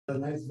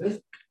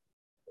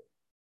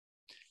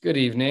Good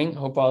evening.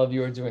 Hope all of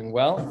you are doing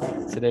well.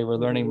 Today we're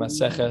learning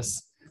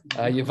Maseches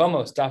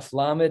Yevamos, Daf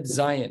Lamed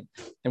Zayin.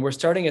 And we're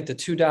starting at the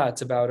two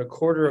dots about a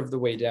quarter of the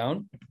way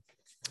down.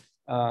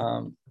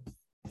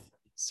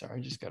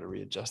 Sorry, just got to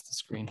readjust the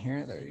screen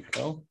here. There you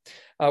go.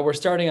 We're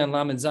starting on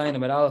Lamed Zayin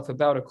Amud Aleph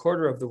about a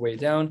quarter of the way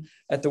down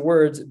at the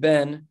words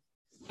ben,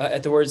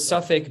 at the word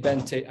Safek ben.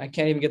 I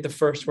can't even get the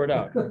first word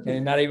out. Okay,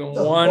 not even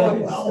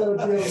one.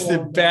 It's a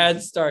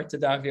bad start to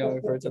Daf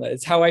Yomi for tonight.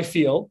 It's how I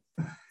feel.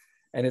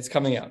 And it's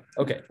coming out.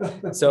 Okay.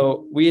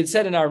 So we had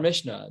said in our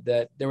Mishnah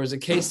that there was a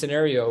case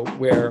scenario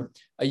where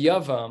a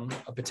Yavam,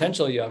 a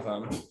potential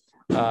Yavam,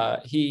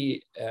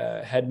 he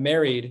had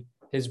married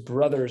his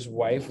brother's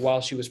wife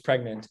while she was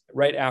pregnant,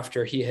 right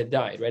after he had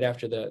died, right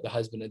after the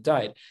husband had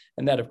died.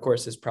 And that, of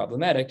course, is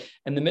problematic.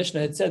 And the Mishnah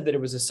had said that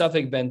it was a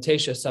Safek ben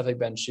Tesha, Safek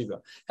ben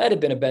Shiva. Had it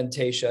been a ben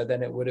Tesha,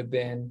 then it would have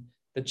been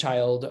the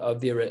child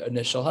of the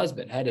initial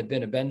husband. Had it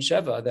been a ben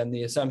Sheva, then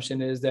the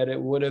assumption is that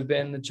it would have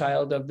been the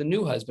child of the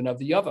new husband of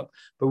the Yavam.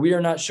 But we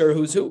are not sure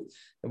who's who.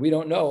 And we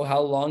don't know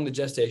how long the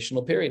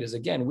gestational period is.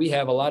 Again, we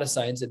have a lot of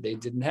signs that they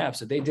didn't have.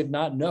 So they did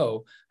not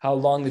know how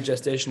long the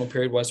gestational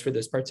period was for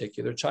this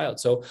particular child.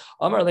 So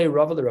Amar le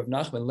Rav Rav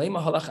Nachman, le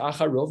mahalach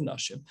achar rov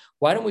nashim.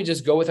 Why don't we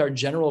just go with our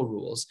general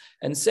rules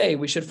and say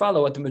we should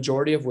follow what the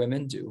majority of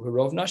women do?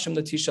 Rov nashim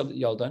latisha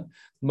yaldan.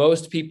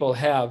 Most people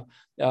have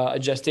a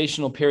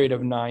gestational period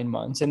of 9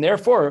 months, and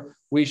therefore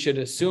we should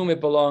assume it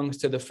belongs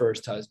to the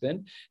first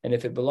husband. And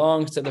if it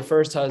belongs to the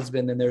first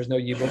husband, then there's no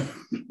yibum.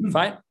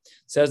 Fine.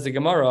 Says the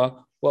Gemara,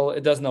 well,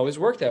 it doesn't always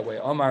work that way.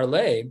 Amar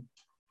le,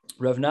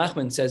 Rav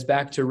Nachman says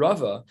back to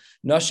Rava,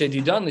 Nashe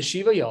didan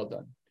l'shiva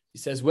yaldan. He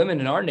says women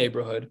in our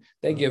neighborhood,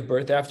 they give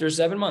birth after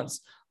 7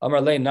 months.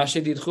 Amar le,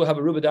 Nashe didchu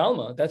habaruba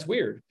dalma. That's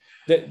weird.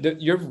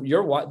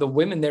 The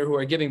women there who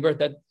are giving birth,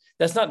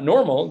 that's not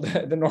normal.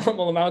 The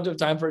normal amount of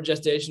time for a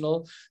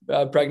gestational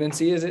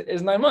pregnancy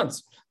is 9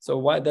 months. So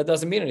why that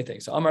doesn't mean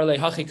anything. So Amar le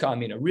hachika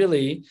amina.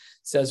 Really,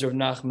 says Rav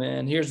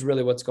Nachman, here's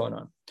really what's going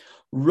on.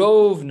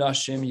 Rov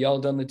nashim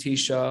yaldan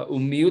latisha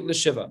umiut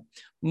l'shiva.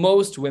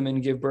 Most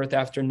women give birth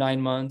after 9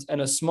 months,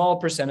 and a small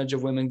percentage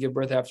of women give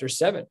birth after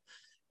 7.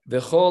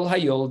 V'chol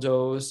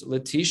hayoldos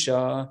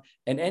latisha,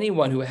 and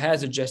anyone who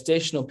has a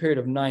gestational period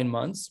of 9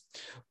 months,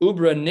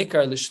 ubra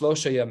nikar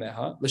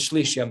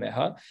l'shlish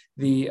yameha.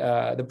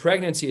 The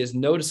pregnancy is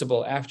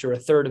noticeable after a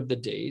third of the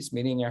days,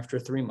 meaning after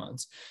 3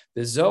 months.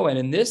 V'zo, and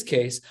in this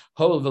case,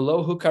 hol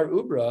v'lo hukar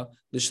ubra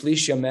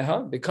l'shlish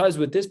yameha, because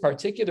with this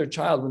particular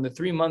child, when the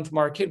 3-month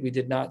mark hit, we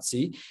did not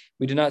see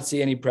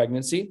any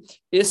pregnancy.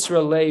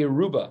 Isra'le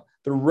ruba,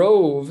 the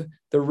rove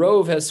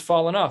has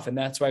fallen off, and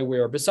that's why we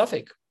are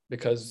besafek,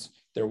 because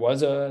there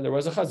was a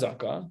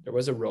chazaka, there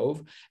was a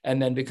rove,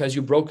 and then because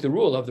you broke the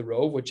rule of the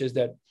rove, which is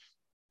that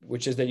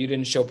you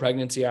didn't show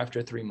pregnancy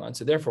after 3 months,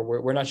 so therefore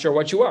we're not sure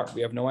what you are.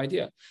 We have no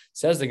idea.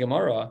 Says the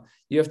Gemara,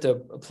 you have to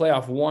play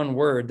off one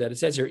word that it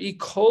says here.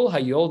 Ikol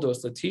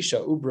hayoldos latisha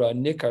ubra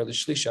nikar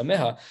l'shlisha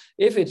meha.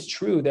 If it's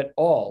true that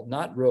all,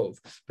 not rove,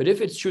 but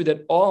if it's true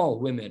that all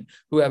women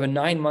who have a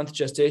 9-month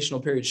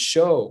gestational period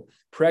show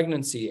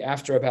pregnancy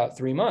after about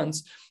 3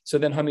 months, so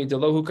then that's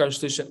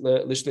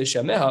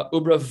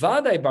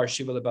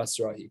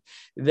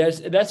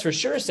for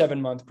sure a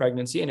 7-month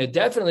pregnancy, and it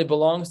definitely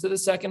belongs to the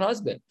second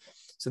husband.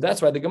 So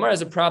that's why the Gemara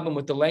has a problem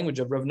with the language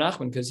of Rav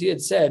Nachman, because he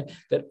had said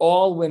that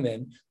all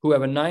women who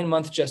have a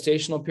 9-month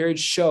gestational period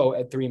show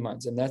at 3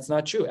 months, and that's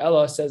not true.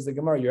 Ella, says the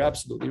Gemara, you're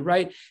absolutely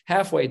right.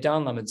 Halfway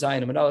down Lamed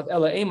Zayin Amud Aleph,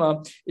 Ella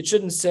Ema, it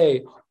shouldn't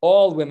say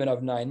all women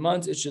of 9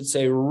 months. It should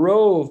say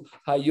Rov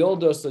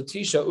Hayoldos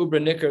Latisha Ubra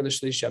Nikar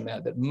L'Shlisha Meh,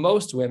 that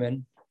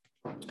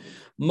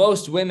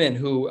most women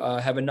who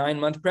have a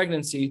 9-month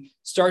pregnancy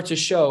start to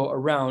show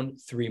around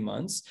 3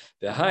 months.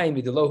 And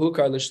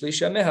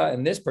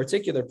this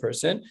particular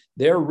person,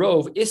 their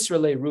rove,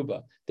 Isra'le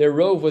Ruba, their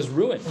rove was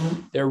ruined,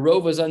 their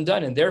rove was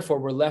undone, and therefore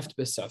we're left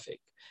besafek.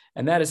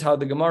 And that is how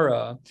the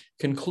Gemara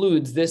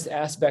concludes this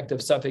aspect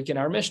of Safek in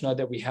our Mishnah,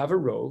 that we have a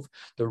rove.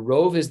 The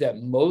rove is that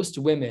most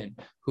women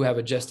who have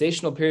a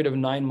gestational period of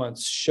 9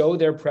 months show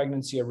their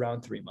pregnancy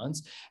around 3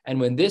 months. And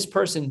when this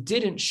woman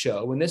didn't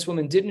show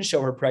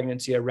her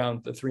pregnancy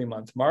around the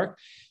 3-month mark,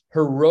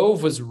 her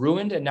rove was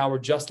ruined, and now we're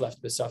just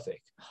left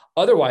besafek.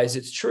 Otherwise,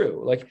 it's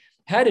true. Like,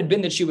 had it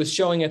been that she was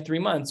showing at 3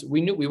 months,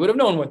 we would have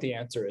known what the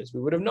answer is.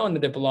 We would have known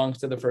that it belongs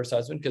to the first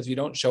husband, because you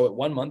don't show it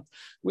 1 month.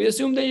 We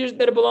assume that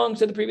it belongs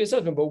to the previous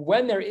husband. But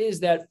when there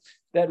is that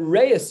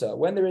reisa,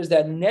 when there is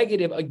that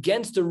negative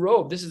against a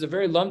rove, this is a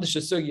very lamdish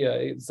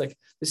sugya. It's like,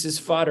 this is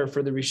fodder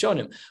for the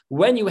Rishonim.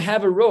 When you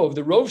have a rove,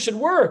 the rove should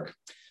work.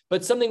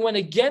 But something went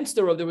against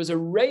the rove. There was a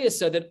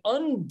reisa that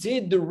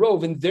undid the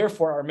rove, and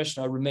therefore our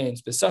Mishnah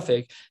remains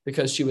besafek,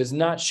 because she was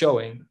not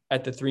showing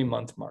at the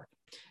 3-month mark.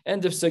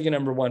 End of sugya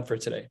number 1 for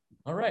today.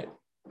 All right.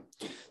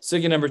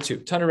 Sugya number 2,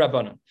 Tana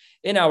Rabbanan.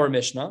 In our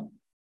Mishnah,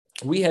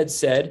 we had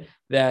said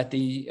that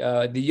the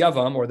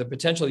Yavam, or the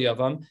potential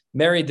Yavam,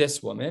 married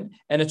this woman,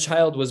 and a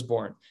child was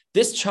born.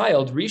 This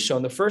child,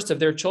 Rishon, the first of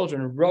their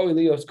children, Roi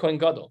Lios Kohen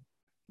Gadol.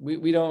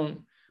 We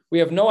don't We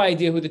have no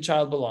idea who the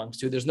child belongs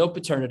to. There's no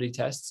paternity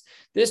tests.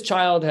 This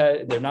child,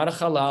 they're not a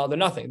halal. They're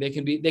nothing. They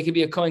can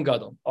be a Kohen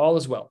Gadol. All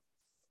is well.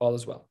 All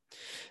is well.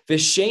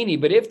 Visheni,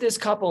 but if this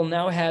couple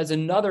now has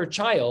another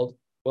child,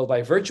 well,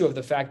 by virtue of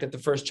the fact that the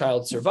first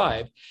child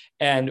survived,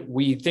 and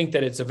we think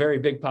that it's a very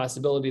big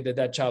possibility that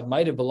that child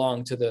might have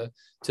belonged to the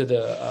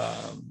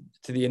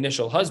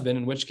initial husband,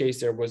 in which case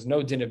there was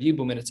no din of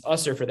yibum and it's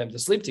usher for them to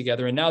sleep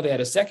together. And now they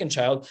had a second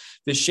child,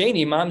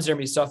 Visheni mamzer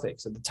misafek.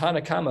 So the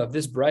Tana Kama of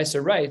this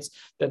brisa writes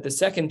that the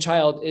second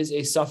child is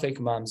a safek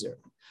mamzer.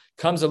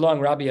 Comes along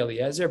Rabbi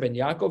Eliezer ben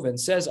Yaakov and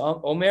says,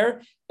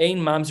 Omer, ein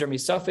mamzer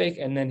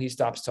misafek, and then he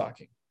stops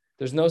talking.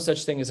 There's no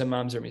such thing as a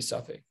mamzer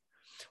misafek.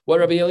 What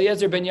Rabbi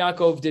Eliezer ben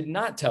Yaakov did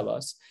not tell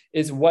us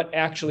is what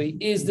actually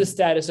is the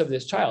status of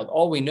this child.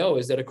 All we know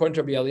is that according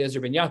to Rabbi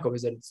Eliezer ben Yaakov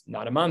is that it's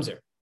not a mamzer.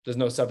 There's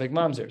no safek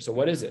mamzer. So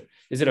what is it?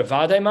 Is it a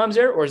vadai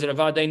mamzer or is it a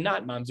vadai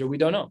not mamzer? We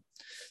don't know.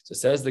 So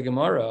says the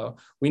Gemara,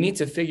 we need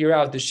to figure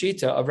out the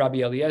shita of Rabbi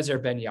Eliezer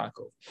ben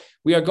Yaakov.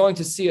 We are going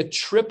to see a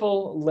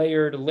triple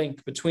layered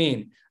link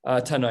between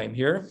Tanaim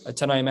here,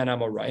 Tanaim and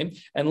Amoraim.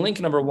 And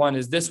link number one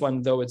is this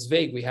one, though it's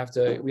vague. We have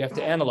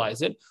to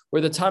analyze it.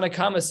 Where the Tana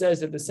Kama says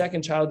that the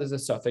second child is a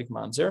safek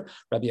mamzer.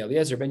 Rabbi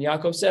Eliezer ben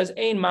Yaakov says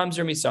ein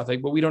mamzer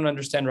misafek, but we don't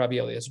understand Rabbi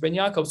Eliezer ben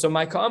Yaakov. So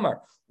my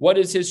Kamar, what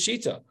is his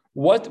shita?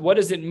 What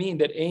does it mean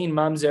that ein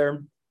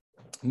mamzer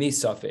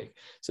misafek?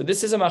 So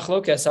this is a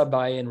machlokas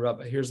Abaye and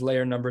Rava. Here's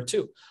layer number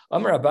two.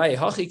 Amar Abaye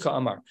hachi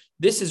ka'amar.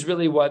 This is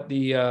really what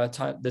the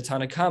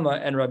Tana Kama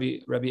and Rabbi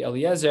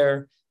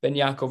Eliezer ben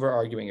Yaakov are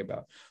arguing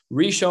about.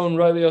 Rishon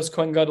Roilios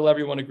Kohen Gadol.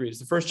 Everyone agrees.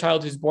 The first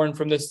child who's born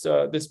from this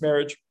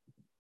marriage,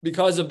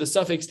 because of the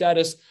safek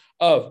status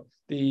of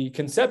the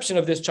conception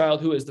of this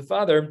child, who is the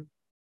father,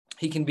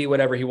 he can be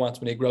whatever he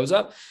wants when he grows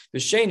up.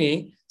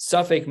 V'sheni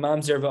safek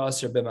mamzer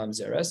v'aser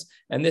b'mamzeres,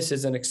 and this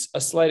is a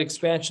slight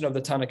expansion of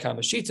the Tana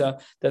Kama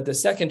shita that the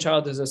second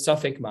child is a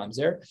safek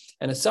mamzer,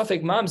 and a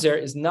safek mamzer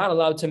is not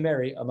allowed to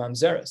marry a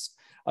mamzeres.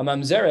 A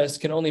mamzeres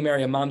can only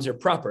marry a mamzer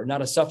proper,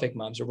 not a safek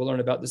mamzer. We'll learn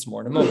about this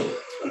more in a moment.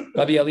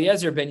 Rabbi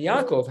Eliezer ben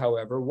Yaakov,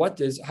 however,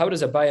 how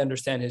does Abaye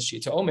understand his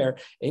shita? Omer,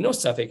 no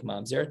safek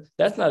mamzer.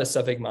 That's not a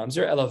safek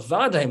mamzer. Ela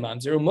vadai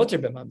mamzer umuter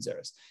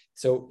b'mamzeres.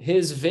 So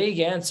his vague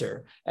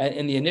answer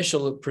in the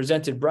initial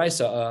presented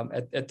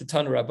brisa at the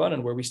Tanu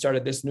Rabbanan, where we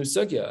started this new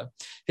sugya,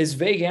 his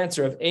vague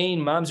answer of ein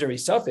mamzer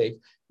isafek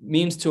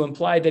means to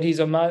imply that he's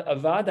a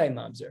vadai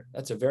mamzer.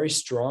 That's a very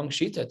strong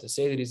shita to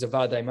say that he's a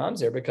vadai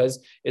mamzer,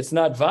 because it's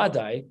not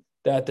vadai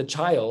that the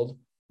child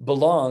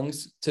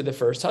belongs to the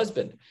first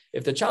husband.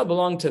 If the child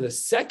belonged to the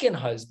second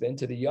husband,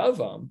 to the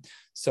yavam,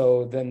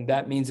 so then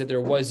that means that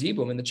there was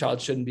yibum and the child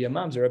shouldn't be a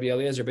mamzer. Rabbi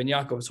Eliezer ben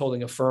Yaakov is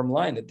holding a firm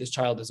line that this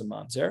child is a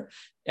mamzer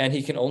and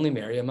he can only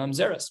marry a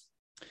mamzeres.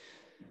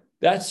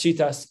 That's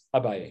shitas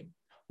Abaye.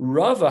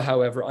 Rava,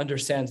 however,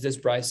 understands this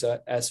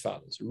brisa as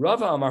follows.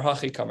 Rava amar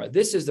hachi kamar.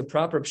 This is the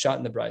proper pshat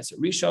in the brisa.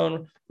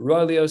 Rishon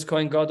Roilios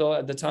Kohen Gadol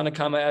at the Tana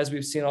Kama, as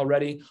we've seen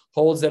already,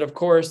 holds that, of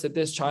course, that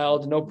this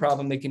child, no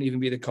problem, they can even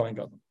be the Kohen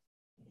Gadol.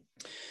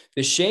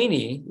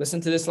 Visheni,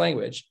 listen to this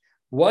language.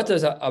 What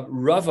does a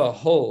Rava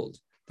hold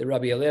that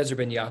Rabbi Eliezer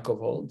ben Yaakov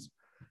holds?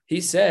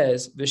 He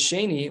says,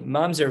 Visheni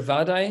mamzer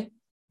vadai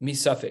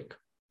misafik.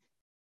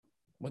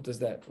 What does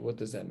that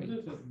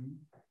mean?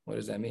 What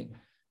does that mean?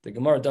 The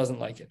Gemara doesn't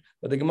like it.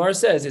 But the Gemara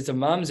says it's a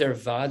mamzer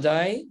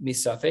vadai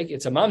misafik.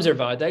 It's a mamzer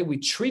vadai. We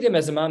treat him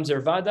as a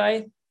mamzer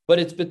vadai, but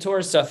it's betor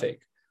safik.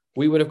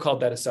 We would have called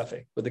that a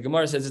safek. But the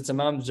Gemara says it's a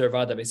mamzer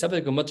vadai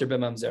misafik umuter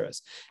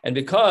b'mamzeres. And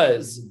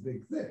because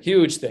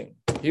huge thing.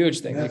 You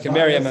can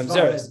marry a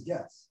mamzeres.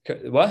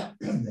 What?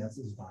 That's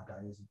his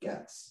vadai as it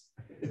gets.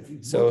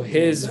 So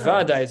his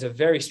vadai is a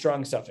very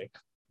strong safek.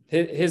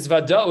 His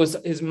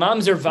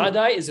mamzer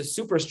vadai is a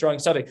super strong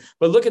safek.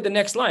 But look at the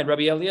next line.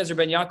 Rabbi Eliezer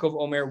ben Yaakov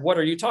Omer, what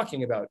are you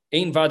talking about?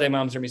 Ein vadai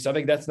mamzer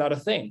misafek. That's not a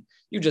thing.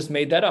 You just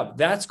made that up.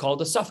 That's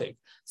called a safek.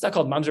 It's not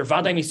called mamzer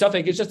vadai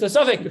misafek. It's just a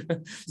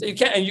safek. So you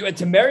can't, and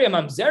to marry a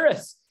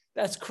mamzeres,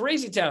 that's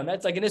crazy town.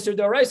 That's like an Isser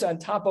D'Oraisa on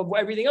top of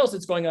everything else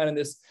that's going on in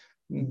this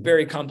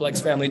very complex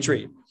family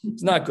tree.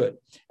 It's not good.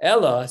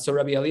 Ella, so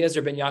Rabbi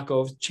Eliezer ben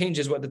Yaakov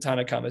changes what the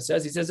Tana Kama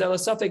says. He says, Ella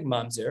safek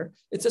mamzer.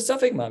 It's a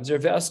safek mamzer.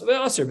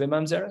 Ve'aser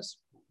b'mamzeres.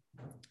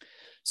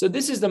 So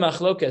this is the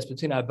machlokas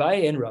between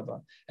Abaye and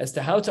Rava as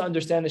to how to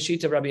understand the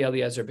sheet of Rabbi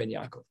Eliezer ben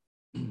Yaakov.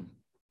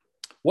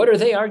 What are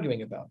they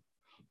arguing about?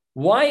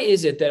 Why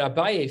is it that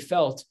Abaye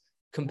felt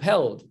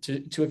compelled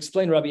to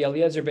explain Rabbi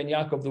Eliezer ben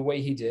Yaakov the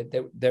way he did,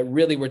 that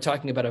really we're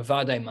talking about a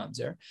vadai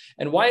mamzer?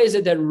 And why is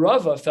it that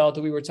Rava felt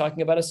that we were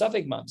talking about a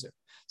safek mamzer?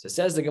 So it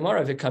says the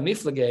Gemara,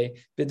 V'kamiflage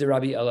bid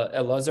Rabbi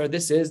Elazar.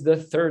 This is the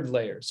third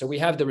layer. So we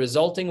have the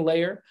resulting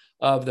layer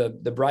of the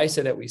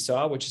brisa that we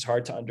saw, which is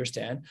hard to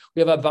understand. We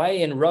have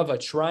Abaye and Rava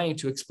trying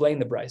to explain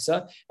the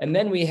brisa. And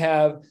then we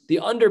have the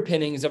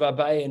underpinnings of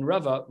Abaye and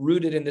Rava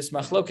rooted in this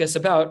machlokes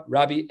about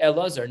Rabbi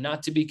Elazar,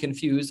 not to be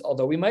confused,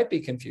 although we might be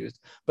confused,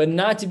 but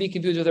not to be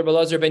confused with Rabbi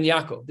Elazar ben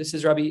Yaakov. This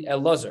is Rabbi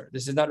Elazar.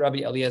 This is not Rabbi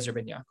Eliezer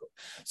ben Yaakov.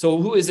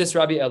 So who is this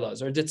Rabbi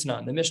Elazar?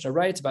 Ditznan. The Mishnah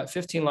writes about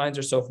 15 lines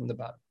or so from the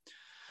bottom.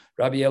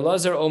 Rabbi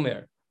Elazar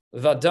Omer,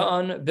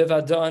 Vada'an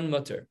bevada'an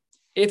mutter.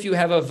 If you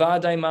have a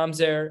vadai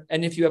mamzer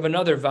and if you have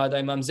another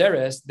vadai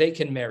mamzeres, they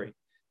can marry.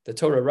 The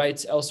Torah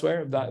writes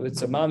elsewhere,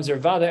 it's a mamzer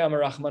vadai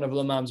amarachman of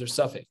mamzer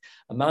safek.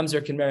 A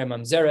mamzer can marry a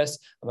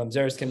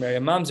mamzeres can marry a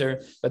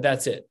mamzer, but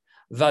that's it.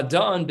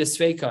 Vada'an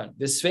bisveikan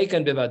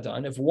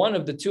bivada'an. If one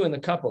of the two in the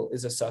couple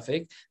is a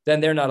safek, then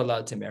they're not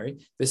allowed to marry.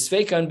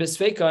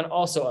 Bisveikan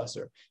also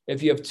asur.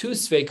 If you have two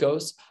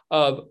sveikos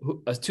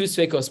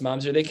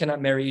mamzer, they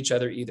cannot marry each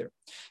other either.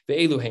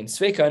 Ve'eluhein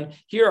sveikan.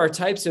 Here are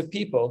types of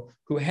people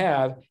who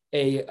have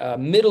a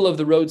middle of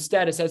the road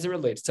status as it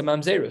relates to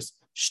mamzerus.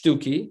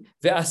 Shtuki,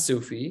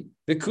 ve'asufi,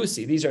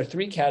 ve'kusi. These are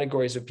three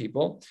categories of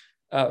people.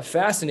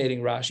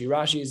 Fascinating Rashi.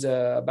 Rashi is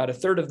about a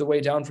third of the way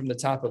down from the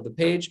top of the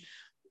page.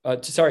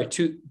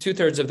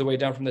 Two-thirds of the way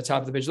down from the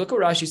top of the page. Look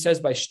what Rashi says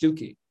by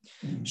Shtuki.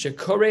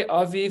 Shekore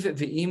aviv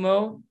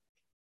ve'imo.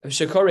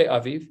 Shekore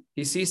aviv.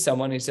 He sees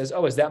someone. He says,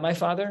 "Oh, is that my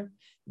father?"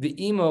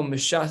 Ve'imo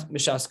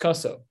mishas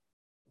kaso.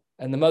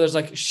 And the mother's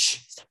like,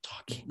 "Shh, stop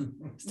talking.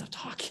 Stop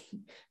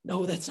talking.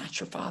 No, that's not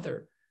your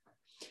father."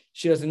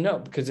 She doesn't know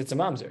because it's a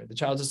mamzer. The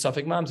child's a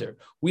safek mamzer.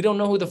 We don't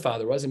know who the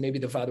father was, and maybe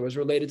the father was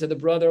related to the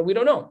brother. We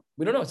don't know.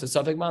 It's a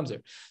safek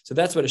mamzer. So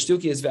that's what a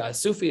shtuki is.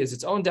 Ve'asufi is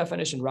its own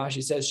definition.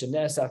 Rashi says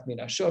shenesaf min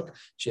ashuk.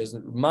 She has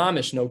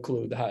mamish no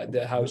clue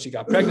how she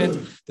got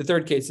pregnant. The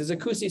third case is a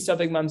kusi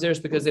safek mamzers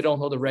because they don't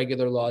hold the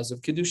regular laws of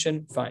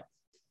kedushin. Fine.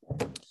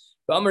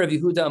 Amar Rav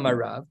Yehuda Amar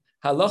Rav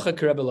halacha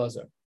k'Rebbe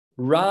Lazar.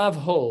 Rav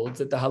holds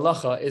that the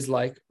halacha is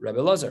like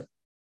Rebbe Lazar.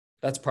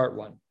 That's part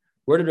one.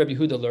 Where did Rabbi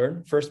Yehuda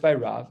learn? First by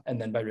Rav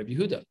and then by Rabbi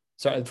Yehuda.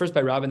 Sorry, first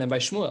by Rav and then by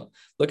Shmuel.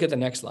 Look at the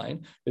next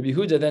line. Rabbi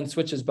Yehuda then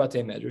switches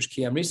Batei Medrash.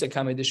 Ki amrisa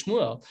kamei de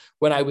Shmuel.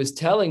 When I was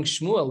telling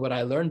Shmuel what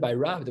I learned by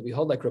Rav that we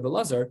hold like Rebbe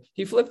Lazar,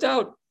 he flipped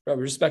out.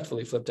 Rabbi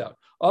respectfully flipped out.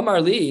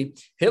 Amar li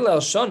Hillel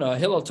Shana.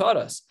 Hillel taught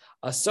us.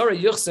 Asara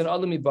Yuchsin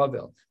Alumi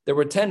Bavel. There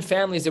were 10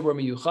 families that were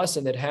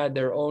miyuchasin that had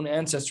their own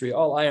ancestry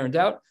all ironed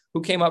out,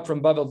 who came up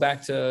from Bavel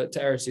back to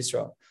Eretz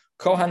Yisrael.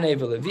 Kohanei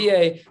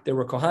v'Levie, there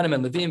were Kohanim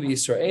and Levim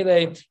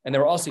v'Yisraelei, and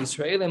there were also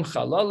Yisraelim,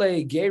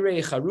 Chalale,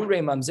 Gerei,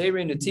 Charure,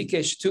 Mamzere,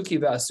 Netike, Shtuki,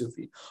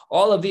 v'Asufi.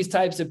 All of these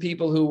types of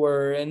people who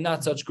were in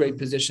not such great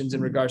positions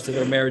in regards to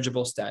their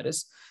marriageable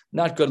status.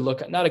 Not a good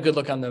look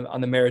on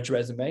the marriage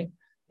resume.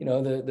 You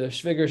know, the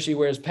shviger, she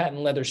wears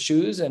patent leather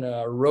shoes and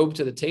a robe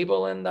to the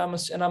table, and I'm an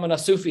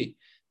Asufi.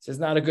 This is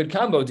not a good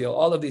combo deal.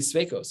 All of these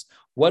sveikos.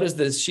 What does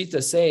the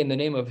Shita say in the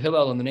name of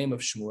Hillel and the name of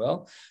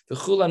Shmuel?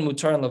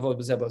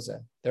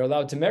 They're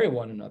allowed to marry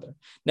one another.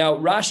 Now,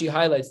 Rashi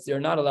highlights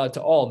they're not allowed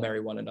to all marry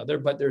one another,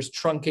 but there's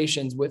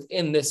truncations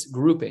within this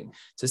grouping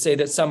to say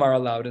that some are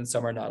allowed and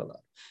some are not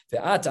allowed.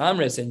 Ve'at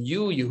Amres, and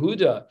you,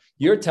 Yehuda,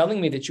 you're telling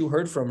me that you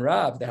heard from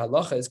Rav that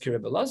halacha is ki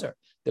Rebbe Lazar,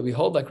 that we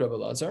hold like Rebbe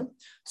Lazar.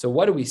 So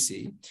what do we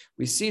see?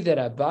 We see that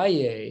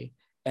Abaye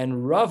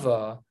and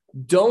Rava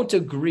don't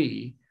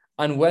agree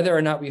on whether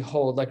or not we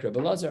hold like Rebbe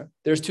Lazar.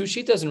 There's two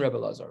shitas in Rebbe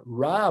Lazar.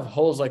 Rav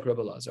holds like Rebbe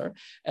Lazar,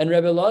 and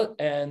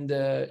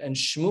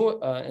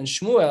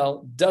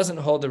Shmuel doesn't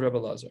hold the Rebbe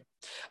Lazar.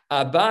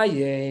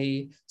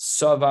 Abaye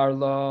savar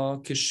la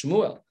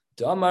kishmuel,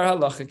 damar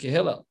halacha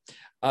kehillel.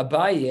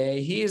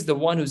 Abaye, he is the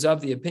one who's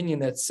of the opinion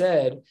that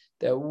said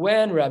that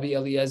when Rabbi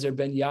Eliezer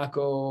ben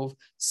Yaakov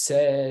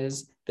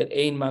says that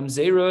ein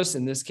mamzerus,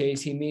 in this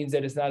case, he means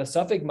that it's not a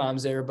safek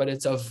mamzer, but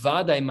it's a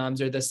vadai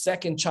mamzer, the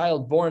second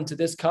child born to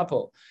this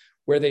couple,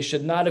 where they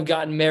should not have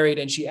gotten married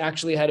and she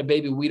actually had a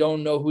baby. We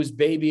don't know whose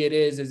baby it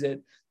is. Is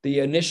it the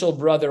initial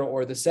brother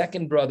or the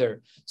second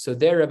brother? So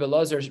there, Rabbi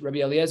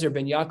Eliezer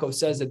ben Yaakov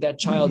says that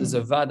child is a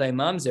vadai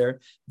mamzer.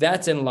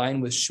 That's in line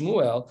with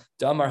Shmuel,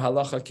 damar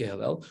halacha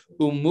kehillel,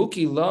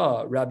 umuki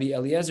la Rabbi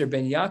Eliezer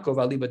ben Yaakov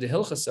aliba de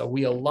hilchasa.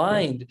 We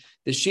aligned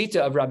the shita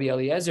of Rabbi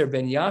Eliezer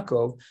ben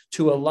Yaakov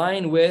to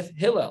align with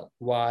Hillel.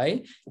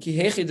 Why? Ki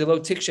hechi de lo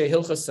tikshe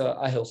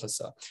hilchasa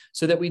ahilchasa.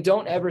 So that we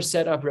don't ever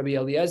set up Rabbi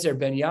Eliezer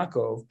ben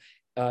Yaakov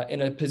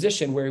in a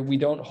position where we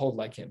don't hold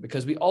like him,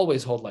 because we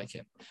always hold like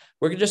him.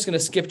 We're just going to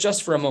skip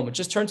just for a moment.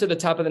 Just turn to the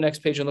top of the next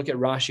page and look at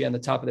Rashi on the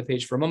top of the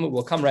page for a moment.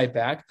 We'll come right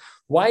back.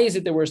 Why is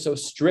it that we're so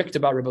strict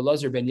about Rebbe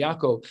Lazar ben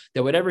Yaakov,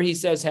 that whatever he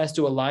says has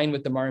to align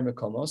with the Mari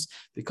Mekomos?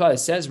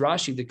 Because says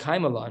Rashi, the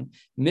Kaimalan,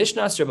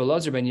 Mishnas Rebbe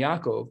Lazar ben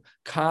Yaakov,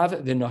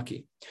 Kav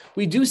Vinaki.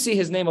 We do see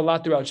his name a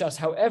lot throughout Shas.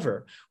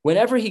 However,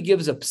 whenever he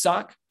gives a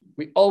psak,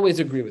 we always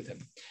agree with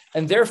him.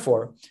 And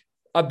therefore,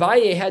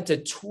 Abaye had to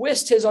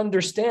twist his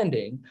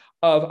understanding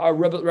of our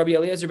Rabbi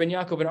Eliezer ben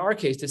Yaakov in our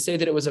case to say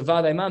that it was a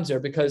vadai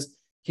mamzer, because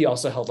he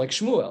also held like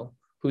Shmuel,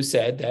 who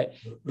said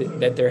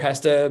that there has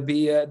to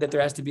be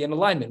an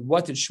alignment.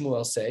 What did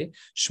Shmuel say?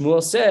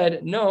 Shmuel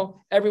said,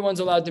 no, everyone's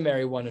allowed to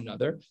marry one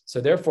another. So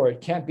therefore, it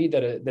can't be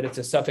that it's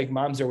a safek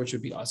mamzer, which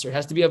would be usher. It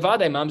has to be a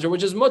vadai mamzer,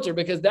 which is mutter,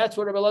 because that's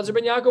what Rabbi Eliezer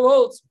ben Yaakov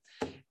holds.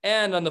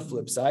 And on the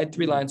flip side,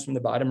 3 lines from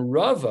the bottom,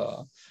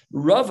 Rava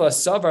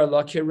savar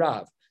la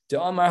kirav.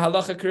 Amar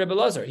halacha k'Rebbe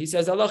Lazar. He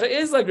says halacha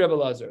is like Rebbe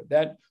Lazar,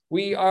 that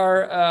we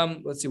are,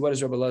 let's see, what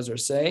does Rebbe Lazar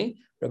say?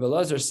 Rebbe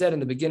Lazar said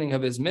in the beginning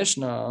of his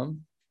Mishnah,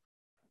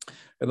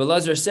 Rabbi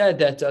Elazar said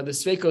that the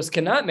Sveikos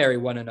cannot marry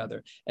one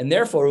another. And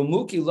therefore,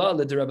 Umuki la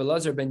de Rabbi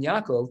Elazar ben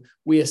Yaakov,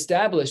 we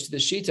established the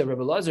Shita of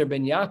Rabbi Elazar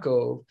ben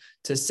Yaakov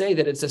to say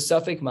that it's a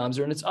suffix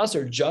mamzer and it's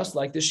usher, just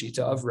like the Shita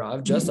of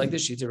Rav, just like the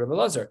Shita of Rabbi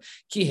Elazar.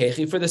 Ki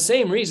hechi, for the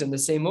same reason, the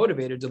same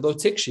motivator, de lo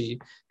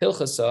tikshi,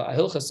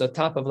 hilchasa,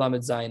 top of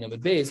Lamed Zayin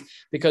Amud Beis,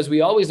 because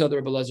we always know that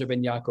Rabbi Elazar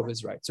ben Yaakov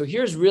is right. So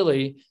here's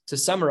really, to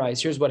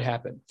summarize, here's what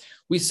happened.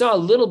 We saw a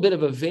little bit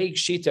of a vague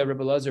Shita of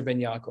Rabbi Elazar ben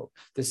Yaakov.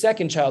 The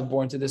second child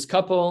born to this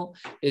couple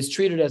is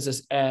treated as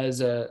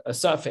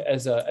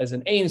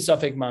an ain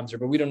suffix mamzer,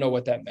 but we don't know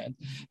what that meant.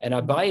 And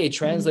Abaye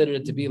translated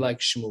it to be like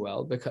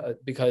Shmuel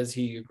because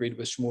he agreed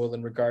with Shmuel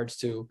in regards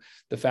to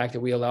the fact that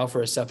we allow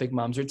for a suffix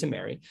mamzer to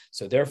marry.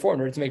 So therefore, in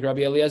order to make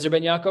Rabbi Eliezer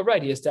ben Yaakov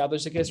right, he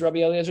established a case of Rabbi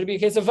Eliezer to be a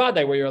case of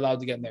vadai where you're allowed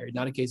to get married,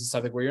 not a case of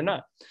suffix where you're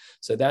not.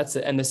 So that's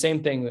it. And the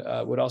same thing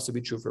would also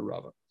be true for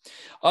Rava.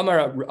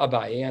 Amar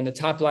Abaye, on the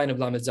top line of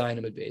Lamed Zayin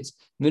Amud Beis,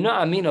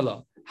 Muna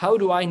Aminallah. How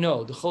do I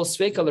know? The Chol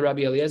Sveika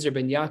Rabbi Eliezer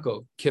ben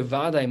Yaakov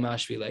kevadai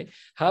mashvile.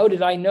 How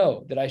did I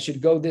know that I should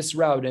go this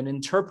route and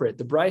interpret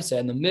the brisa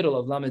in the middle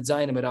of Lamed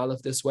Zayin Amud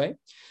Aleph this way?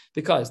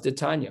 Because the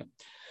Tanya,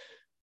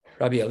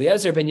 Rabbi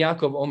Eliezer ben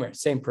Yaakov Omer,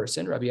 same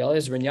person, Rabbi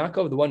Eliezer ben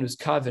Yaakov, the one who's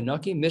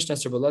kavanaki, Mishnah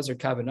Rabbi Eliezer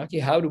kavanaki.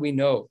 How do we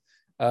know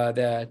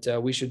that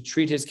we should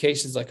treat his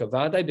cases like a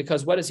vadai?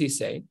 Because what does he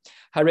say?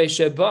 Hare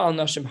sheba al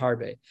nashim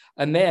harbe.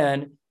 A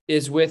man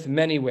is with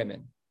many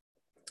women,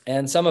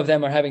 and some of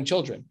them are having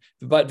children.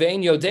 But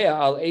ve'en yodea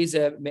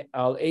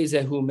al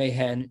ezehu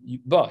mehen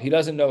ba. He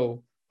doesn't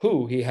know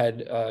who he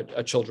had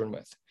children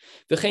with.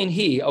 V'chein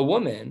he, a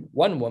woman,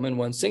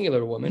 one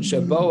singular woman,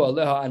 shebo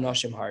aleha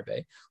anashim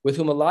harbe, with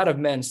whom a lot of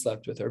men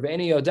slept with her.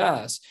 Ve'eni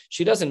yodas,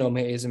 she doesn't know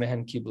me'eze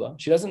mehen kibla.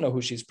 She doesn't know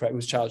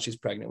whose child she's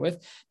pregnant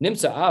with.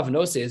 Nimsa av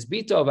nose es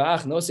bito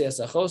v'ach nose es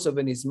achoso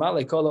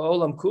v'nismale kol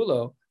olam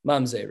kulo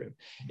mamzerim.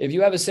 If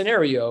you have a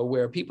scenario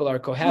where people are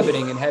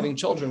cohabiting and having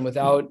children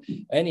without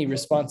any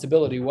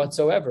responsibility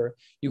whatsoever,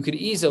 you could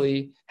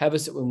easily have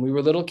when we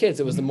were little kids,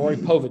 it was the Maury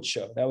Povich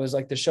show. That was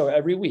like the show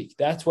every week.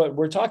 That's what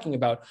we're talking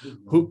about.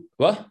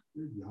 What?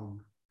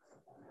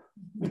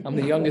 I'm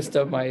the youngest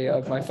of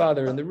my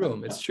father in the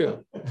room. It's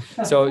true.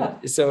 So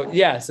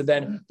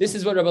then this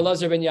is what Rabbi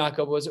Elazar ben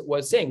Yaakov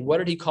was saying. What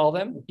did he call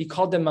them? He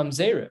called them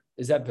mamzerim.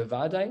 Is that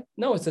bevadai?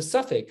 No, it's a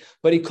suffix.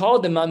 But he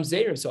called them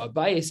mamzerim. So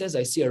Abaye says,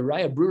 I see a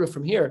raya brura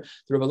from here.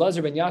 The Rabbi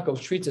Elazar ben Yaakov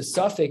treats a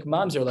suffix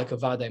mamzer like a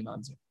vadai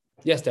mamzer.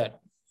 Yes, Dad.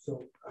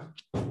 So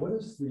what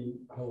is the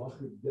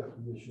halachic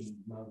definition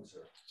of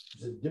mamzer?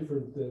 Is it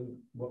different than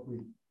what we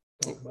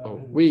talk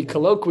about? We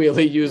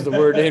colloquially use the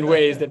word in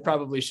ways that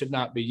probably should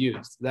not be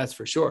used. That's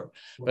for sure.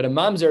 But a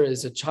mamzer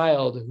is a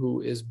child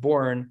who is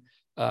born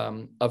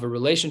of a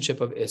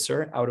relationship of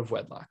Isser out of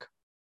wedlock.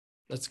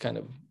 That's kind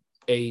of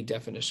a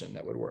definition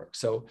that would work.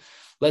 So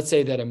let's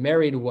say that a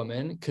married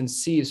woman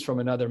conceives from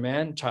another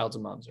man, child's a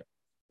mamzer.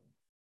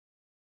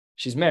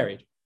 She's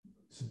married.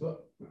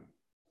 But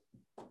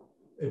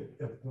if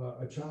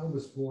a child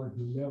was born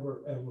who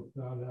never ever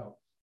found out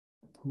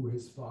who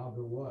his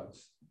father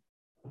was,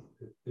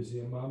 is he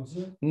a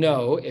mamzer?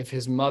 No, if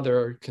his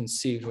mother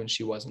conceived when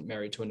she wasn't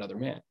married to another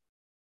man.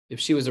 If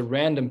she was a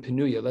random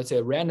penuya, let's say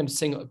a random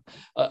single,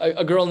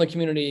 a girl in the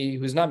community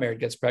who's not married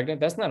gets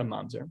pregnant, that's not a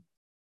mamzer.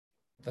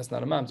 That's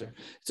not a mamzer.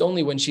 It's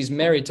only when she's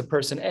married to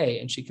person A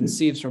and she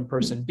conceives from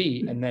person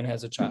B and then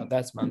has a child.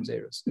 That's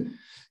mamzerus.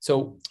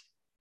 So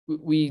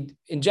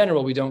in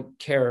general, we don't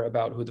care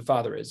about who the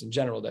father is. In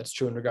general, that's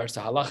true in regards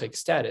to halachic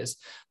status.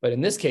 But in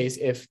this case,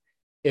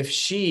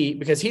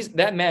 because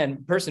that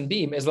man, person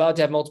B, is allowed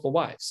to have multiple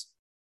wives.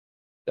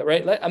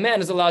 Right? A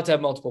man is allowed to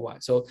have multiple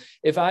wives. So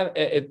I'm not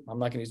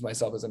going to use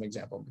myself as an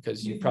example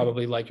because you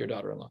probably like your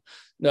daughter-in-law.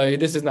 No,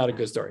 this is not a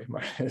good story.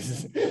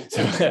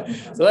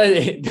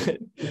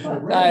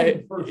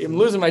 I'm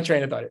losing my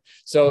train of thought.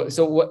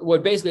 So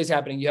what basically is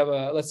happening,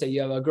 let's say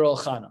you have a girl,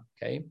 Chana,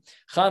 okay?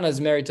 Chana is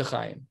married to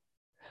Chaim.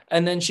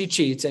 And then she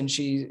cheats and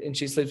she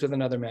sleeps with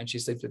another man. She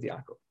sleeps with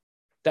Yaakov.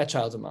 That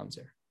child's a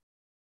mamzer.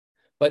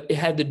 But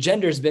had the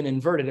genders been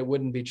inverted, it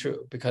wouldn't be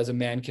true because a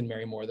man can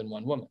marry more than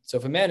one woman. So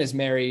if a man is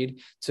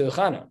married to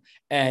Chana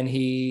and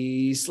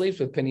he sleeps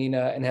with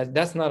Penina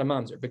that's not a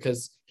mamzer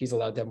because he's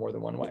allowed to have more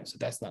than one wife. So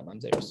that's not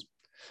mamzerus.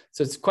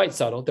 So it's quite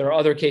subtle. There are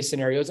other case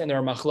scenarios and there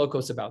are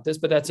machlokos about this,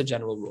 but that's a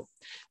general rule.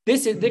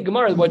 This is the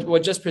Gemara,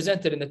 what just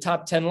presented in the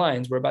top 10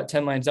 lines, we're about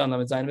 10 lines down,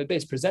 Lamed Zayin Amud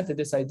Beis, presented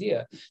this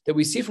idea that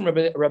we see from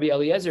Rabbi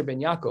Eliezer ben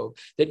Yaakov,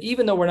 that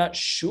even though we're not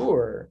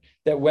sure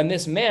that when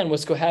this man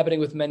was cohabiting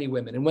with many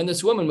women and when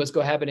this woman was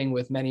cohabiting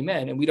with many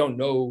men, and we don't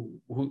know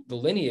the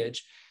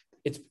lineage,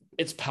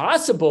 it's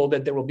possible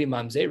that there will be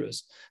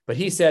mamzerus, but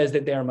he says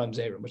that they are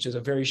mamzerim, which is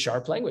a very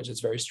sharp language.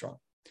 It's very strong.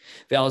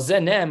 Ve'al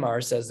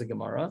says the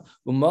Gemara,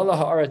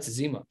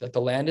 that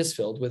the land is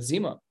filled with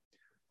zima.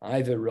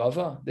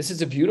 This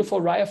is a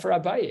beautiful raya for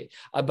Abaye.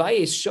 Abaye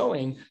is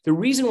showing the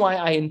reason why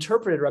I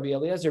interpreted Rabbi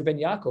Eliezer ben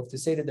Yaakov to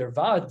say that they're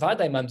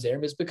vadai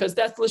mamzerim is because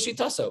that's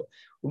l'shitaso.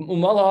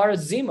 Umala haaretz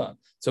zima.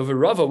 So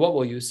Virava, what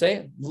will you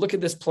say? Look at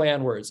this play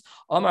on words.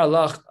 Amar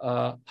lach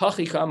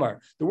hachi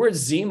kamar. The word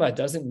zima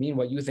doesn't mean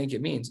what you think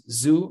it means.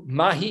 Zu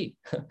mahi.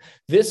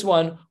 This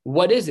one,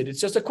 what is it?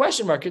 It's just a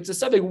question mark. It's a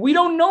subject. We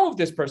don't know if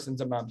this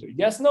person's a mamzer.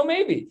 Yes, no,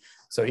 maybe.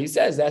 So he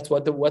says that's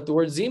what the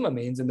word zima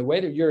means. And the way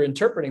that you're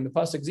interpreting the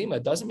pasuk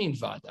zima doesn't mean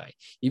vadai.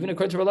 Even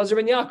according to Rabbi Elazar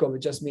ben Yaakov,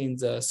 it just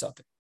means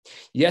suffix.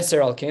 Yes,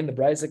 sir. Al Kain. The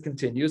Brisa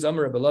continues.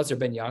 Amar Rabbi Elazar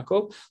ben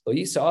Yaakov. Lo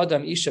yisa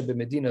adam isha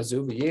b'medina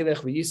zu v'yelech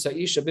v'yisa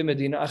isha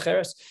b'medina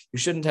acheres. You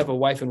shouldn't have a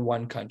wife in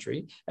one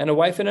country and a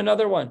wife in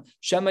another one.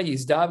 Shema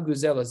yizdav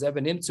guzel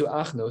azevanimtzu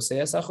achno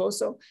seyas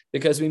achoso.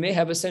 Because we may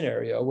have a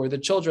scenario where the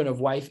children of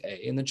wife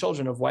A and the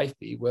children of wife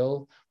B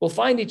will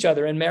find each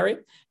other and marry,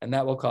 and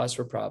that will cause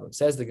for problems.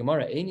 Says the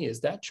Gemara. Eini,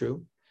 is that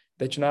true?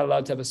 That you're not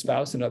allowed to have a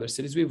spouse in other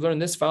cities? We've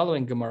learned this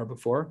following Gemara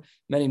before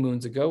many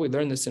moons ago. We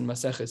learned this in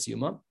Maseches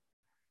Yuma.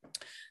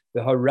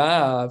 When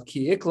Rav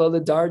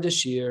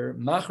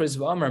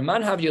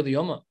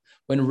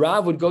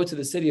would go to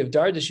the city of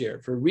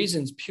Dardashir for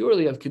reasons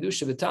purely of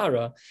Kedusha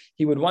V'Tara,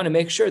 he would want to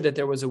make sure that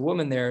there was a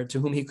woman there to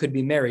whom he could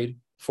be married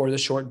for the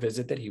short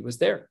visit that he was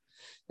there.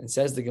 And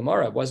says the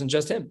Gemara, it wasn't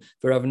just him.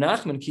 For Rav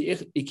Nachman,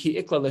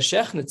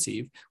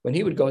 when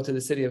he would go to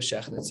the city of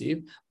Shech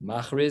Netziv,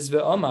 Machriz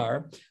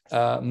ve'Omar,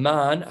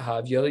 man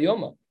hav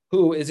yom,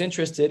 who is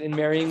interested in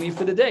marrying me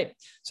for the day.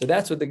 So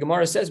that's what the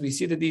Gemara says. We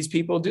see that these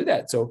people do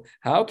that. So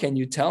how can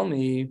you tell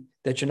me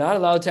that you're not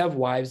allowed to have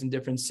wives in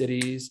different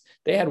cities?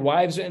 They had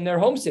wives in their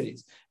home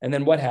cities. And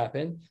then what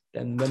happened?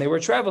 Then when they were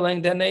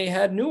traveling, then they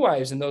had new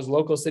wives in those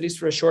local cities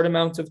for a short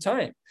amount of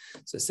time.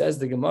 So it says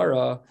the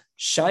Gemara,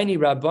 Shiny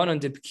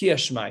Rabbanon Dipkiya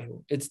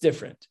Shmaihu. It's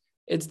different.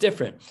 It's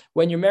different.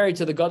 When you're married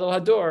to the Gadol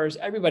Hador,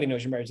 everybody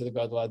knows you're married to the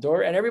Gadol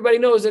Hador, and everybody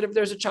knows that if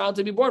there's a child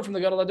to be born from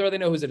the Gadol Hador, they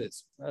know whose it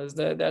is.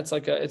 That's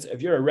like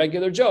if you're a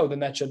regular Joe,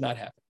 then that should not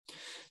happen.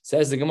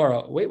 Says the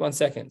Gemara, wait 1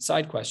 second,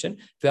 side question.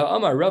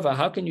 Amar Rava,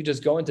 how can you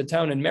just go into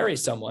town and marry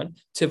someone?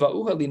 If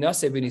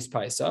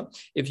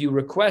you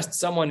request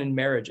someone in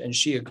marriage and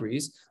she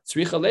agrees,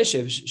 then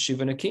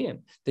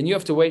you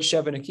have to wait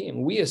Sheva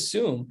Nakim. We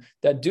assume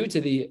that due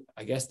to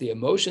the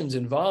emotions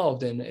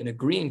involved in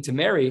agreeing to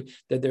marry,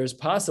 that there's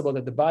possible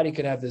that the body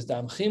could have this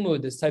dam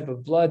chimud, this type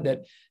of blood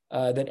that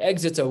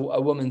exits a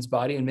woman's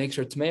body and makes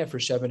her tmeya for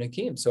Sheva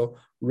Nakim. So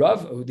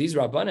these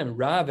Rabbanim,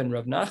 Rav and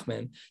Rav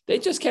Nachman, they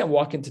just can't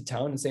walk into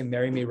town and say,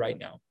 marry me right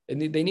now.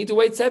 And they need to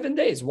wait 7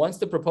 days. Once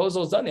the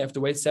proposal is done, they have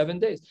to wait 7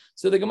 days.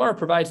 So the Gemara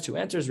provides 2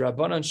 answers.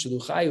 Rabbanan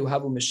Shaluchayu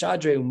Havu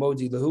Mishadre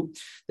Umodi Lahu.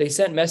 They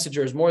sent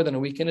messengers more than a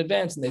week in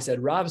advance, and they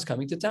said, Rav is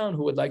coming to town.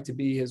 Who would like to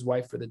be his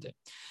wife for the day?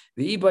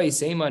 The Ibai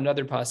Seima,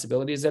 another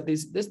possibility is that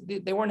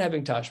they weren't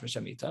having Tashmish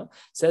Amita.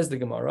 Says the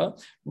Gemara.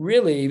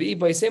 Really, the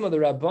Ibai Seima, the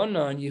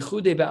Rabbanan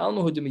Yichude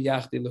Ba'almuhu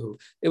Demiyachdi Lahu.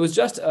 It was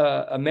just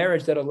a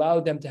marriage that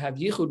allowed them to have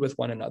yichud with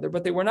one another,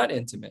 but they were not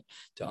intimate.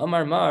 To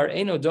Amar Mar,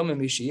 Eino Dome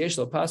Mishiyesh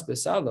Lo Pas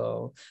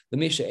Besalo,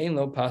 Lemisha Ein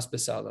Lo Pas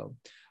Besalo.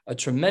 A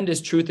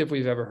tremendous truth if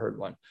we've ever heard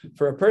one.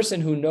 For a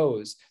person who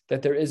knows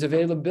that there is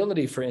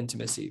availability for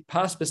intimacy,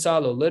 pas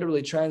besalo,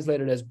 literally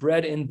translated as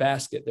bread in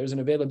basket. There's an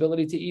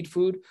availability to eat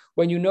food.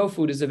 When you know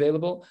food is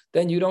available,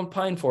 then you don't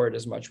pine for it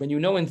as much. When you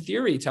know in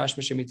theory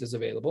Tashmish Amita is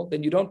available,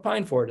 then you don't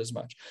pine for it as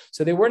much.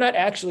 So they were not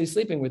actually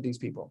sleeping with these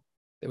people.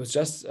 It was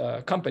just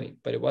company,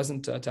 but it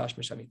wasn't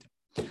Tashmish Amita.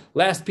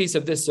 Last piece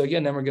of this, so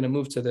again, then we're going to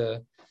move to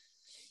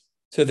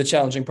the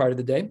challenging part of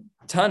the day.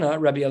 Tana,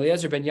 Rabbi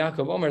Eliezer ben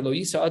Yaakov Omer, Lo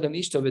yisa adam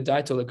ishto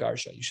v'daito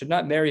legarsha. You should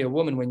not marry a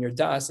woman when your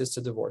das is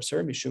to divorce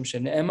her, mishum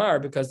shene'emar,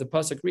 because the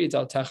pasuk reads,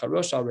 Al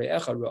tacharosh al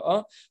re'echa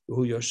ro'ah,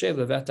 v'hu yoshev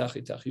levetach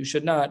itach. You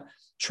should not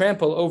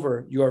trample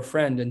over your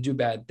friend and do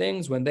bad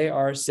things when they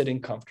are sitting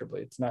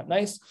comfortably. It's not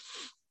nice.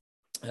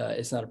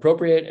 It's not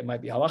appropriate. It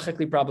might be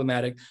halachically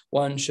problematic.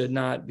 One should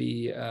not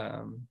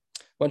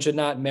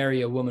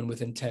marry a woman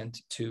with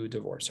intent to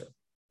divorce her.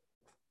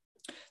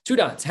 2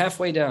 dots,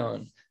 halfway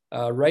down.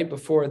 Right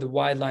before the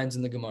wide lines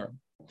in the Gemara.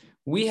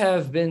 We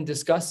have been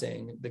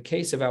discussing the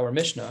case of our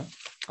Mishnah.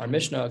 Our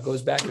Mishnah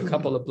goes back a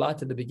couple of blot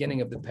to the beginning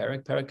of the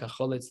Perek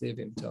Kacholetz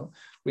Levimto.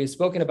 We have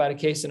spoken about a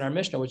case in our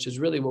Mishnah, which is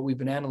really what we've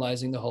been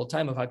analyzing the whole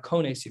time of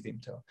Hakones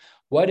Yivimto.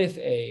 What if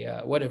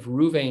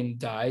Ruvain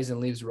dies and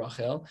leaves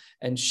Rachel,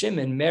 and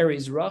Shimon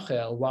marries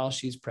Rachel while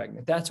she's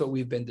pregnant? That's what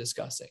we've been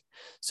discussing.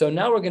 So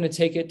now we're going to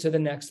take it to the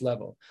next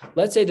level.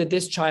 Let's say that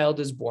this child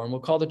is born. We'll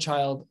call the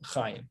child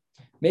Chaim.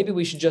 Maybe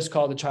we should just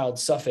call the child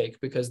Suffolk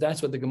because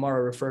that's what the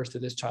Gemara refers to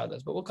this child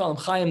as. But we'll call him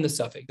Chaim the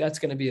Suffolk. That's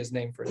going to be his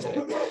name for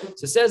today.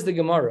 So says the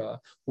Gemara,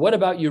 what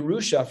about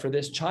Yerusha for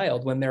this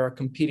child when there are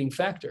competing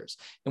factors?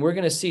 And we're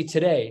going to see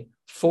today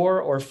 4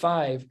 or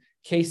 5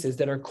 cases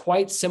that are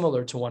quite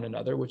similar to one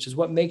another, which is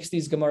what makes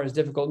these Gemaras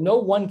difficult. No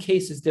one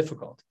case is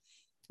difficult.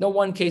 No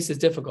one case is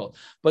difficult,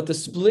 but the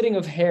splitting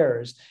of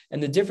hairs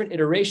and the different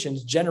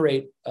iterations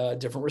generate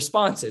different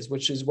responses,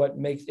 which is what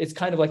makes it's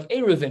kind of like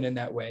Eruvin in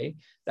that way.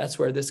 That's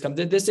where this comes.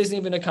 This isn't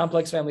even a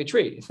complex family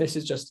tree. This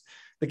is just,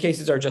 the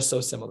cases are just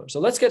so similar. So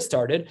let's get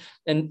started.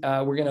 And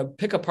we're going to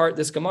pick apart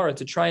this Gemara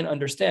to try and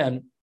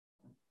understand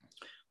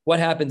what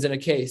happens in a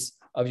case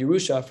of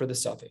Yerusha for the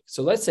Suffolk.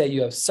 So let's say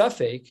you have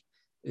Suffolk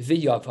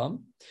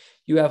v'yavam.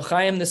 You have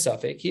Chaim the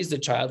Safek. He's the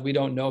child. We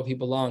don't know if he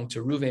belonged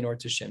to Reuven or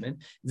to Shimon.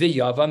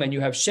 V'yavam, and you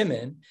have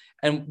Shimon,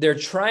 and they're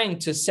trying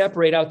to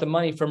separate out the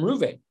money from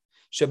Reuven.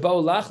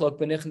 Shabau lachlok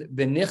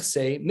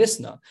benichse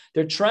misna.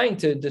 They're trying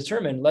to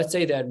determine, let's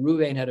say that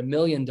Reuven had $1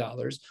 million.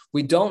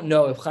 We don't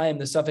know if Chaim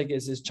the Safek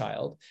is his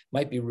child.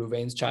 Might be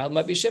Reuven's child,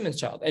 might be Shimon's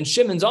child. And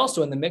Shimon's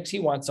also in the mix. He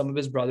wants some of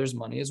his brother's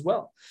money as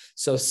well.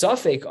 So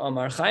Safek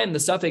Amar, Chaim the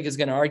Safek is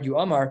going to argue,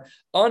 Amar,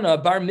 Ana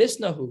bar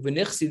misnahu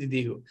v'nichsi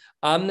didihu.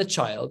 I'm the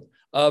child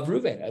of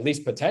Reuven. At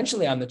least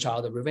potentially I'm the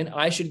child of Reuven.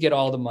 I should get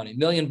all the money. $1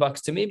 million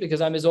to me because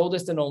I'm his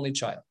oldest and only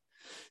child.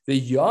 The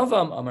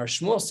Yavam Amar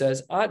Shmuel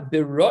says, At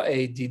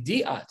biroe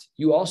didiat.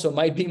 You also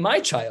might be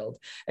my child.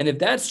 And if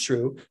that's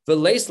true,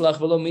 v'leislach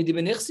v'lo midi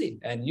benichsi.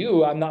 And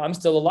you, I'm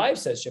still alive,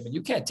 says Shimon.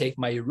 You can't take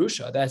my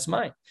Yerusha. That's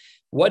mine.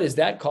 What is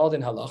that called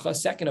in halacha?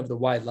 Second of the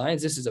wide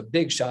lines. This is a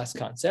big Shas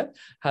concept.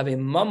 Have a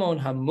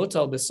mamon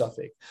hamutal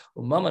b'safek.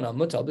 Mamon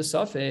hamutal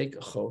b'safek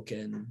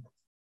choken.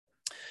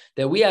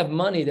 That we have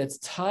money that's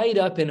tied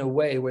up in a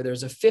way where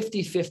there's a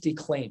 50-50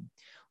 claim.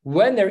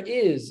 When there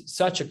is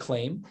such a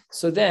claim,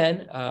 so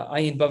then,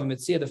 Ayin Bava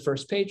Metzia, the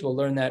first page, we'll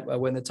learn that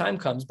when the time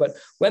comes. But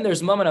when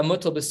there's Maman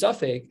Amutal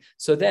B'Safek,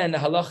 so then the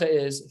halacha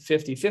is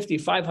 50-50.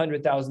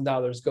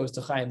 $500,000 goes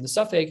to Chaim the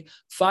Safek.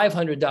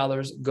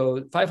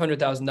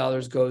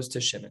 $500,000 goes to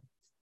Shimon.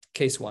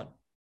 Case one.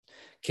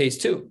 Case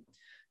two.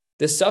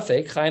 The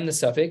Safek, Chaim the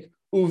Safek,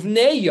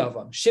 Uvnei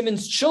Yavam,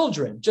 Shimon's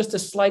children, just a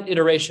slight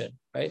iteration,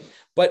 right?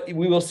 But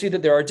we will see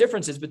that there are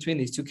differences between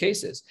these two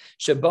cases.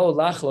 Shabo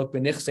lachlok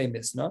benichse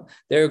misna.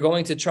 They're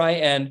going to try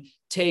and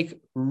take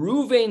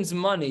Reuven's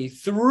money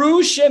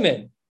through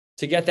Shimon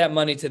to get that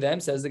money to them,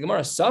 says the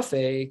Gemara.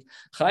 Safek,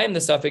 Chaim the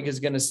Safek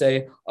is going to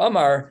say,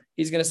 Amar,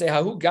 he's going to say,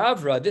 Hahu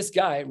Gavra, this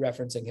guy,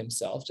 referencing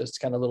himself,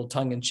 just kind of little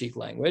tongue-in-cheek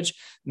language.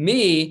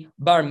 Me,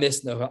 Bar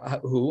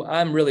Misna, who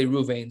I'm really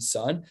Reuven's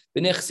son.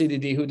 Benichse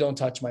didi, who don't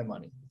touch my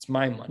money. It's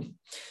my money.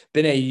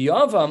 Bnei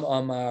Yavam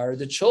Amar,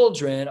 the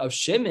children of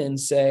Shimon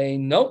say,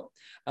 nope.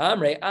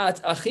 Amre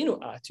at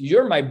achinu at.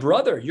 You're my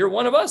brother. You're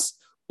one of us.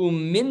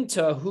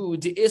 Uminta hu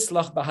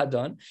islach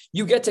bahadan.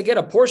 You get to get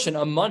a portion,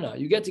 a mana.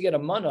 You get to get a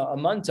mana, a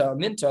manta, a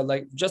minta,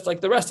 like just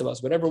like the rest of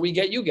us. Whatever we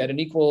get, you get in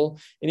equal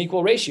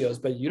ratios,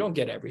 but you don't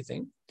get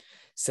everything.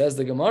 Says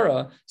the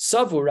Gemara,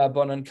 Savu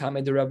Rabbanan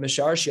Kamed Rab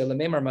Misharshia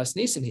Lememar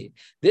Masnisinhi.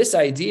 This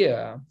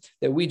idea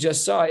that we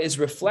just saw is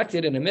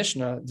reflected in a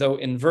Mishnah, though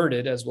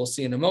inverted, as we'll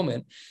see in a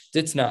moment.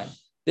 It's not.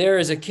 There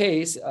is a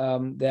case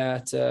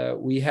that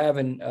we have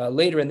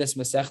later in this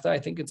Masechta. I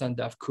think it's on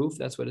Daf Kuf.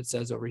 That's what it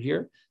says over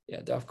here.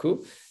 Yeah, Daf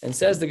Kuf. And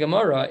says the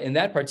Gemara, in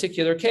that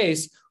particular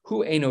case,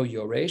 Hu Eno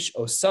Yoresh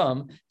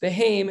Osam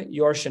Vehem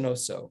Yorshin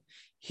Oso.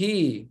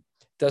 He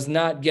does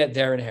not get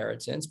their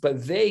inheritance,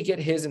 but they get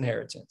his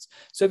inheritance.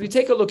 So if you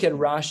take a look at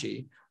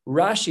Rashi,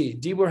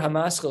 Dibur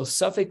Hamaschel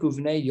Safek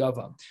Uvnei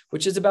Yavam,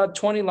 which is about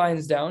 20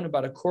 lines down,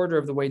 about a quarter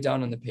of the way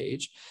down on the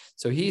page.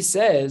 So he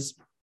says,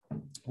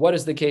 what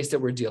is the case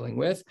that we're dealing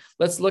with?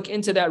 Let's look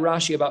into that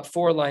Rashi about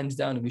 4 lines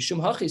down. Mishum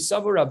Hachi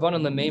Savur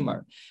Rabbanan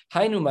Lemeimar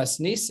Hainu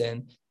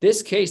Masnisen.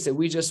 This case that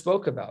we just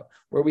spoke about,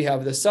 where we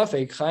have the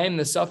Safek, Chaim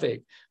the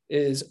Safek,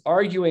 is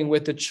arguing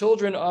with the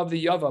children of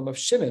the Yavam of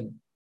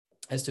Shimon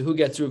as to who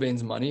gets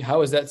Reuven's money.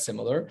 How is that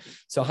similar?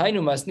 So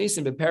Hainu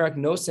Masnisin beperak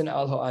nosin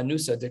al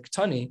ho'anusa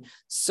diktani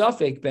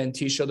Safek ben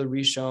Tisha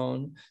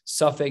Rishon,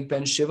 Safek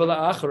ben Shiva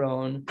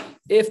Acharon.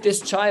 If this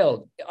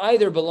child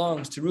either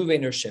belongs to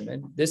Reuven or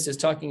Shimon, this is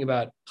talking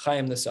about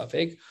Chaim the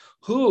Safek,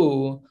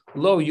 who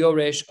lo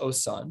yoresh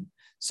osan,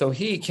 so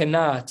he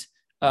cannot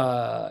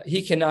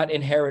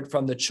inherit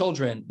from the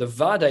children, the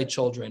Vadai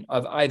children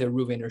of either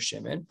Reuven or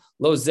Shimon.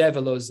 Lo zeh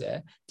velo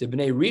zeh. De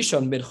bnei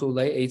Rishon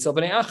binchule eitzel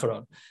bnei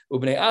Acharon.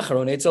 Ubnei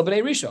Acharon eitzel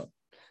bnei Rishon.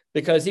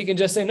 Because he can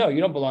just say, no,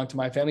 you don't belong to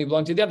my family, you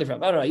belong to the other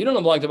family. No, you don't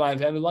belong to my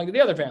family, you belong to the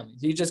other family.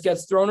 He just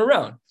gets thrown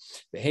around.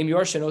 Behem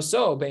yorshin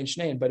oso bein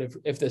shnein. But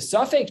if the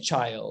Safek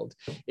child,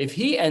 if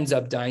he ends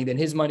up dying, then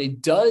his money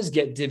does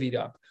get divvied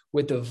up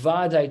with the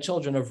Vadai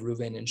children of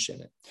Reuven and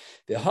Shimon.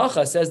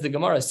 V'hacha, says the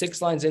Gemara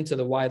 6 lines into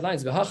the wide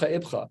lines, V'hacha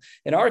ibcha.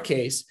 In our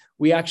case,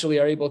 we actually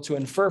are able to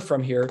infer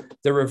from here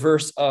the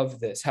reverse of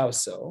this. How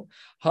so?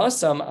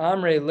 Hasam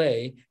amre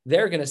le,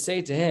 they're going to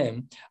say to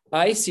him,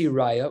 I see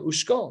raya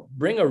ushkol.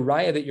 Bring a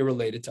raya that you're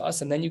related to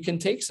us, and then you can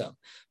take some.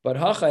 But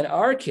hacha, in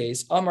our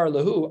case, amar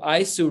lahu,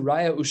 I su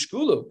raya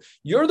ushkulu.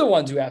 You're the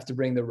ones who have to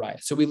bring the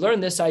raya. So we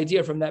learned this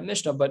idea from that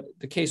Mishnah, but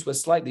the case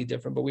was slightly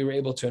different, but we were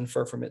able to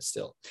infer from it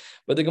still.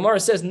 But the Gemara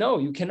says, no,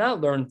 you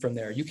cannot learn from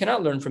there. You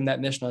cannot learn from that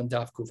Mishnah on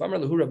Daf Kuf. Amar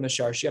lahu Rav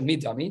Misharshia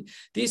midami.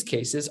 These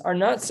cases are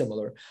not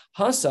similar.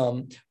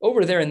 Hasam,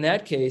 over there in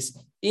that case,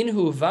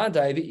 inhu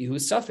vadai v'ihu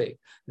safek.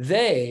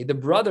 They, the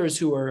brothers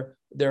who are,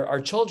 there are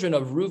children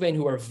of Reuven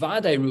who are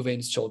Vadai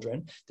Reuven's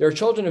children. There are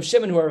children of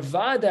Shimon who are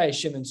Vadai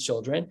Shimon's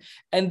children.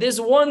 And this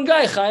one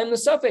guy, Chaim the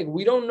Safek,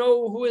 we don't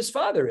know who his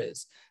father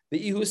is.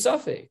 The Ihu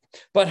Safek.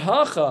 But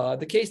Hacha,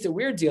 the case that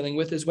we're dealing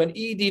with is when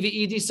Edi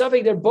v'Edi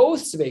Safek, they're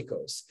both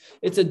Svekos.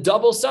 It's a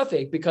double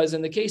Safek because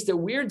in the case that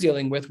we're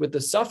dealing with the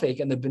Safek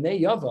and the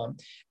Bnei Yavam,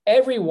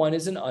 Everyone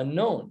is an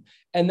unknown.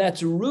 And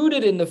that's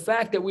rooted in the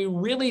fact that we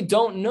really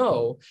don't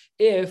know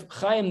if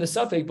Chaim the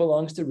Safek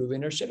belongs to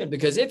Reuven or Shimon.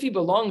 Because if he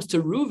belongs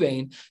to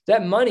Reuven,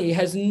 that money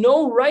has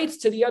no rights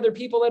to the other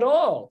people at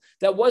all.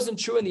 That wasn't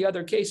true in the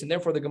other case, and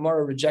therefore the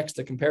Gemara rejects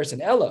the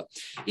comparison. Ella,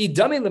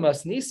 idami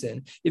lemas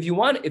nisin. If you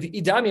want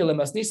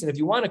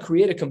to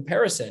create a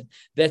comparison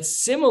that's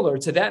similar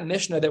to that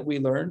Mishnah that we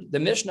learned,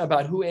 the Mishnah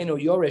about hu eno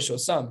yoresh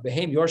osam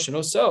behem yorshin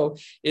oso,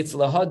 it's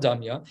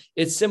lahadamya.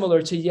 It's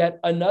similar to yet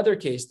another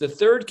case, the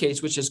third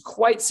case, which is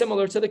quite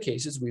similar to the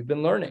cases we've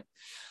been learning.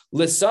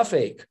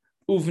 L'safek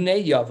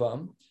uvnei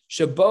yavam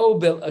shabou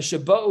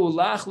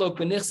lachlok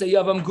b'nichse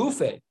yavam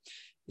gufe.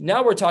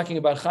 Now we're talking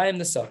about Chaim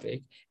the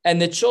Safek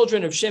and the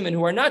children of Shimon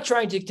who are not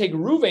trying to take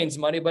Reuven's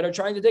money, but are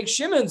trying to take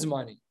Shimon's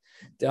money.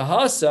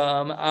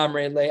 Dehasam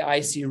amre le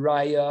aisi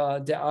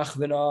raya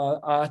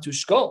de'achvina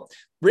atushkol.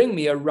 Bring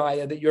me a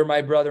raya that you're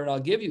my brother and I'll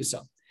give you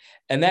some.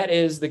 And that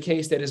is the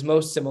case that is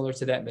most similar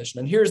to that Mishnah.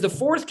 And here's the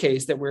fourth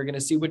case that we're going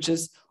to see, which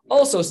is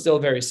also still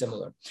very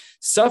similar.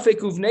 Safek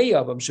uvnei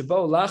yavam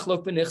shabo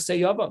lachlok b'nichse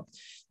yavam.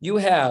 You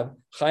have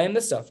Chaim the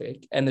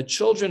Safek and the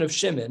children of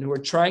Shimon who are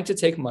trying to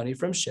take money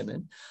from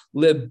Shimon.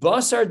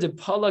 Lebasar de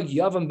palag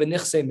yavam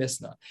b'nichse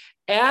misna.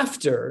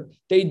 After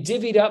they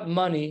divvied up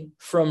money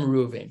from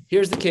Reuven.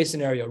 Here's the case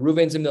scenario.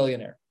 Reuven's a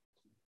millionaire.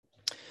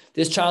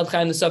 This child,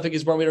 Chaim the Safek,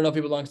 is born. We don't know if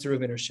he belongs to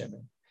Reuven or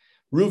Shimon.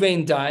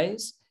 Reuven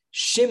dies.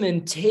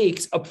 Shimon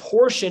takes a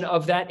portion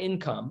of that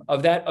income,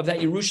 of that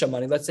Yerusha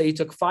money. Let's say he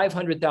took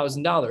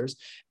 $500,000,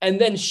 and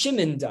then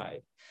Shimon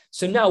died.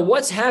 So now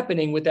what's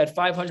happening with that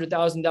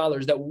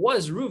 $500,000 that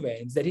was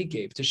Reuven's that he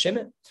gave to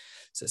Shimon?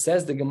 So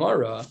says the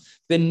Gemara,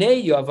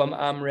 B'nei Yavam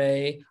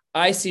Amre,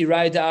 I see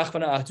Raida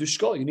Achvana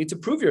Ahtushkol. You need to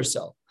prove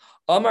yourself.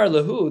 Amar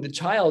Lahu, the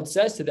child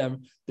says to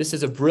them, this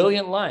is a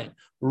brilliant line.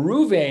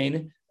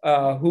 Reuven,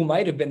 who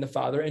might have been the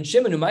father, and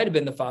Shimon, who might have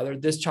been the father,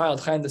 this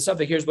child, Chaim the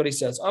Safek, here's what he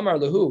says. Amar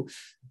Lahu,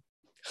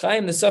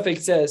 Chaim the Safek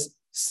says,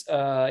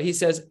 he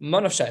says,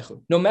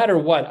 no matter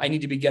what, I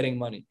need to be getting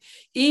money.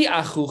 If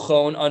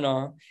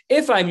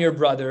I'm your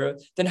brother,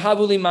 then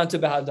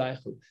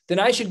then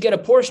I should get a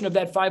portion of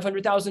that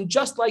 500,000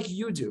 just like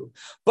you do.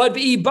 But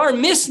if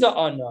I'm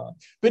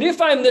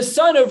the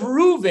son of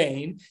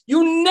Reuven,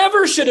 you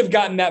never should have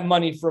gotten that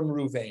money from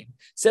Reuven.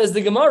 Says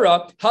the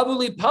Gemara,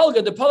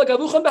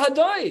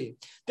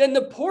 then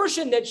the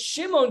portion that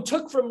Shimon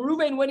took from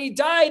Reuven when he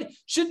died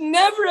should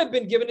never have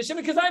been given to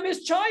Shimon because I'm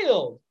his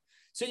child.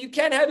 So you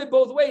can't have it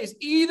both ways.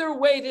 Either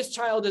way, this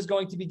child is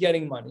going to be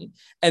getting money,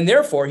 and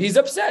therefore he's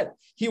upset.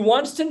 He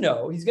wants to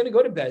know. He's going to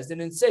go to Beis Din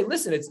and say,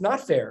 listen, it's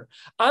not fair.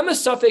 I'm a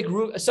Safek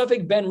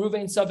ben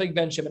Reuven, Safek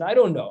ben Shimon. I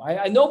don't know.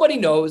 Nobody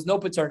knows, no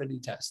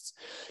paternity tests.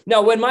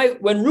 Now, when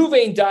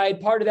Reuven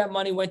died, part of that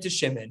money went to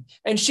Shimon,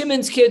 and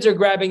Shimon's kids are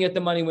grabbing at the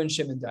money when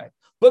Shimon died.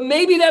 But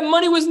maybe that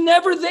money was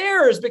never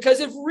theirs, because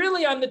if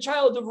really I'm the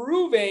child of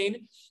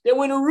Reuven, then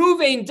when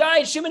Reuven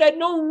died, Shimon had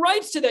no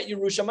rights to that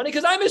Yerusha money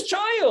because I'm his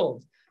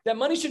child. That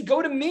money should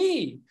go to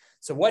me.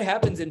 So what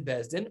happens in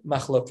Beis Din?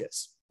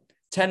 Machlokes.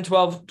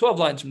 12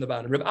 lines from the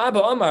bottom. Rav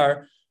Abba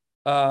Amar,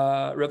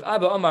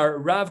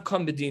 Rav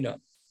Kam Bedina.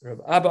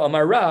 Rav Abba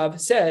Amar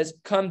Rav says,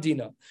 Kam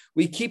Dina.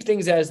 We keep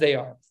things as they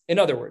are. In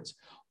other words,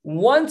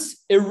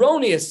 once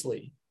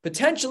erroneously,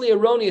 potentially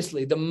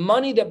erroneously, the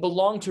money that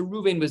belonged to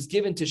Reuven was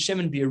given to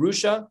Shimon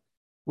B'Yerusha,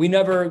 we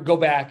never go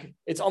back.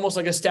 It's almost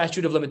like a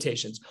statute of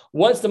limitations.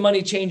 Once the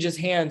money changes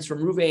hands from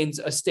Reuven's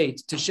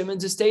estate to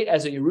Shimon's estate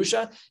as a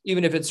Yerusha,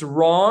 even if it's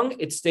wrong,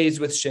 it stays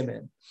with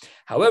Shimon.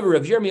 However,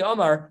 Rav Yirmi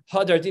Amar,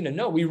 Hadar Dina,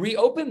 no, we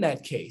reopen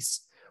that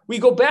case. We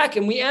go back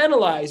and we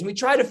analyze and we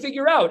try to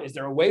figure out, is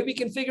there a way we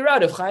can figure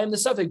out if Chaim the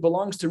Safek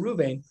belongs to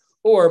Reuven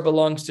or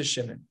belongs to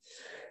Shimon?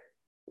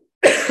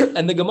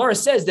 And the Gemara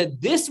says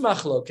that this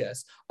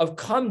machlokes of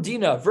Kam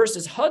Dina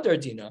versus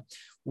Hadar Dina,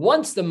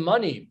 once the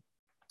money,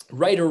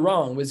 right or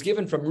wrong, was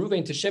given from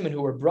Reuven to Shimon,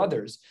 who were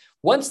brothers.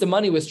 Once the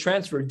money was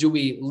transferred, do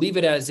we leave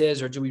it as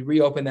is or do we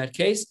reopen that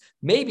case?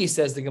 Maybe,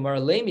 says the Gemara,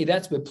 Lemi,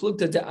 that's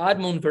beplugta de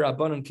Admon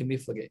v'Rabbanon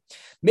kimiflage.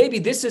 Maybe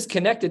this is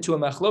connected to a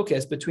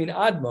machlokes between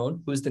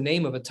Admon, who's the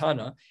name of a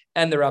Tana,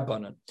 and the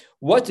Rabbanon.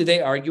 What do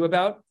they argue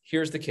about?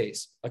 Here's the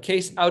case, a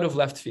case out of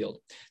left field.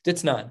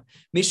 Ditznan,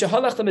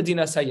 Mishahalach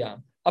l'Medina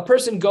Sayam. A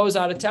person goes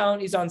out of town,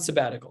 he's on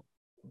sabbatical.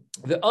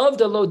 The of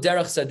the lo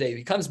derech sadeh,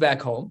 he comes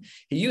back home.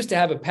 He used to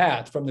have a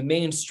path from the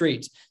main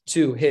street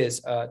to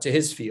his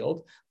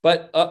field,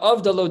 but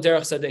of the lo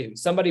derech sadeh,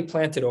 somebody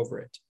planted over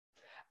it.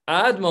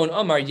 Admon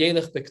Amar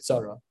Yelich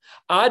B'Ktsara.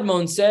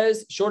 Admon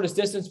says shortest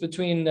distance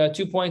between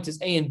 2 points is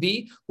A and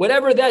B.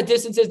 Whatever that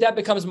distance is, that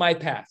becomes my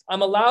path.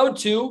 I'm allowed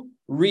to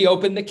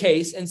reopen the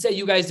case and say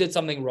you guys did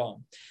something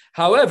wrong.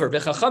 However,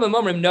 v'chachamim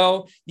omrim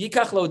no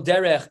yikach lo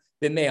derech.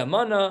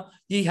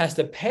 He has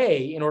to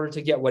pay in order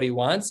to get what he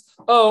wants.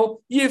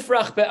 Oh,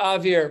 yifrach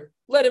be'avir,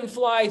 let him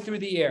fly through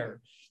the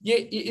air.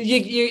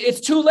 It's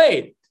too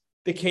late.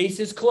 The case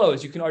is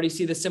closed. You can already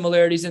see the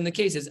similarities in the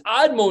cases.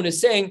 Admon is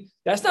saying,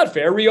 that's not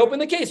fair. Reopen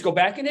the case. Go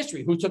back in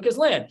history. Who took his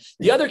land?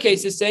 The other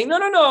case is saying,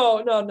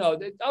 no.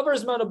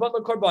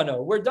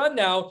 We're done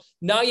now.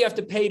 Now you have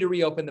to pay to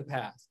reopen the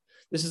path.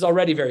 This is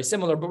already very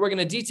similar, but we're going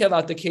to detail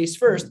out the case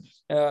first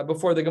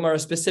before the Gemara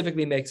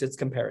specifically makes its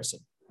comparison.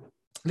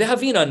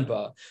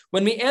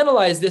 When we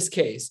analyze this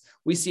case,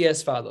 we see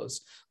as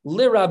follows.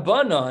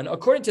 Lirabanan,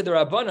 according to the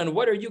Rabbanan,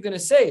 what are you going to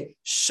say?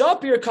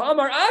 Shapir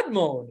Ka'amar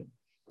Admon.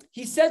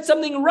 He said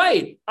something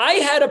right. I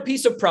had a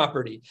piece of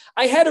property.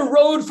 I had a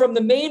road from the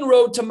main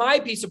road to my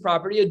piece of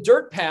property, a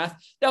dirt path.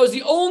 That was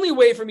the only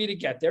way for me to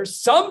get there.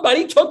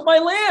 Somebody took my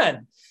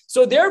land.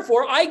 So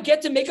therefore, I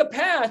get to make a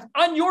path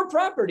on your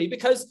property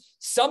because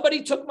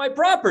somebody took my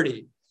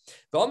property.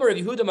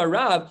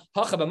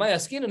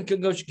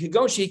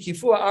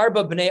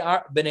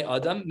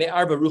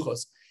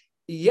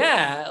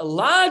 Yeah,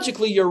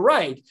 logically, you're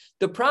right.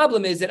 The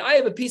problem is that I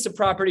have a piece of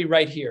property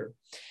right here.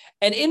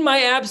 And in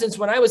my absence,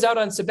 when I was out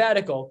on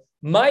sabbatical,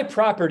 my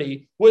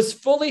property was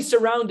fully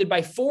surrounded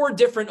by 4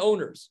 different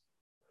owners.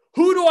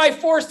 Who do I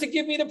force to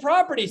give me the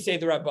property, say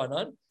the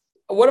Rabbanan?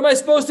 What am I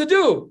supposed to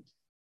do?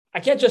 I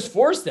can't just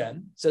force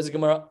them, says the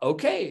Gemara.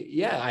 Okay,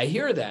 yeah, I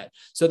hear that.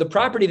 So the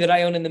property that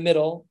I own in the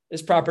middle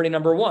is property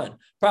number 1.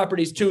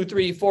 Properties 2,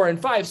 3, 4,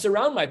 and 5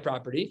 surround my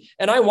property,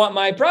 and I want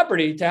my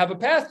property to have a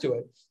path to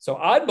it. So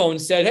Admon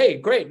said, hey,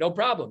 great, no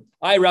problem.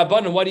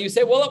 Rabbanan, what do you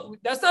say? Well,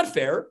 that's not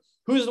fair.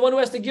 Who's the one who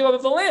has to give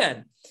up the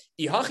land?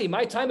 Ihachi,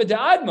 my time of the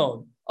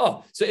Admon.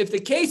 Oh, so if the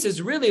case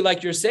is really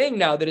like you're saying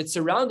now, that it's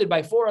surrounded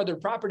by 4 other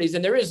properties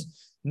and there is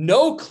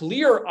no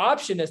clear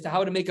option as to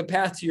how to make a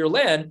path to your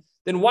land,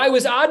 then why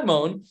was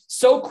Admon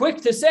so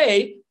quick to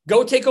say,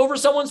 go take over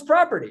someone's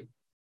property?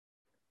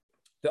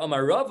 The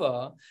Amar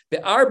Rava,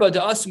 the Arba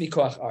da'asu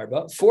mikoach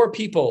Arba, 4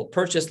 people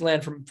purchased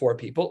land from 4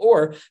 people,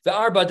 or the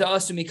Arba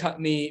da'asu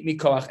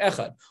mikoach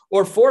Echad,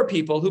 or 4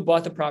 people who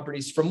bought the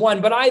properties from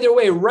 1. But either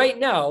way, right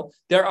now,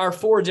 there are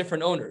 4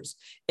 different owners.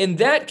 In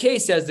that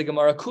case, says the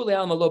Gemara, Kule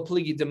alma lo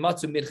pligi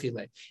dematzu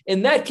midchile.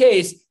 In that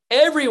case,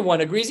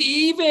 everyone agrees,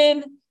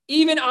 even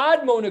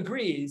Admon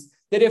agrees,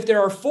 that if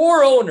there are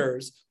 4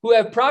 owners who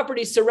have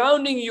property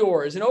surrounding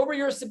yours, and over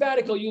your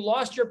sabbatical, you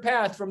lost your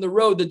path from the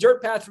road, the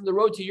dirt path from the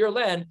road to your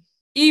land,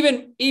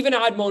 even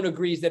Admon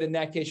agrees that in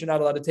that case, you're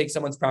not allowed to take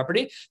someone's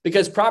property,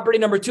 because property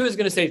number 2 is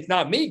going to say, it's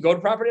not me, go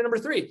to property number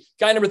 3.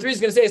 Guy number 3 is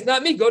going to say, it's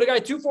not me, go to guy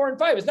 2, 4, and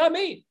 5. It's not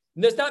me.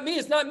 It's not me.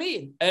 It's not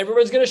me. And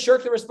everyone's going to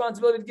shirk the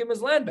responsibility to give him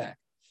his land back.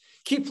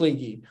 Keep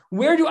pligi.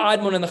 Where do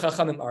Admon and the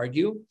Chachamim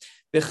argue?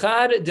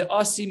 Bechad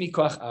de'asi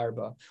mikoach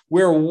Arba,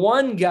 where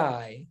one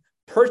guy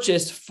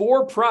purchased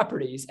 4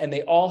 properties and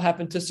they all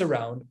happen to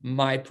surround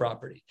my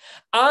property.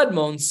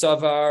 Admon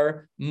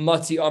savar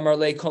matzi amar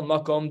le kol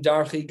makom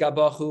darchi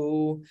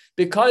gabahu.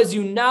 Because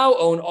you now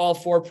own all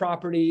 4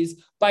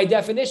 properties, by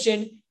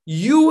definition,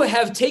 you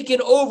have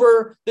taken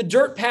over the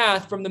dirt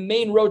path from the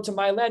main road to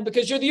my land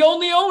because you're the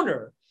only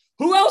owner.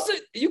 Who else?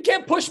 You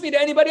can't push me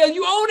to anybody else.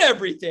 You own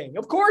everything.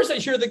 Of course,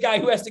 you're the guy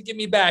who has to give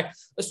me back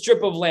a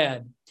strip of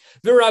land.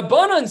 The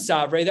Rabbanan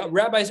Savre, that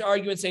rabbis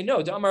argue and say,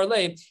 no, Damar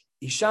le,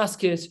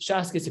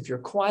 Shaskis, if you're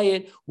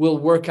quiet, we'll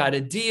work out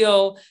a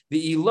deal,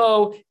 the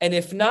Elo. And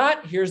if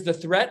not, here's the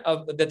threat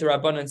that the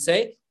Rabbanan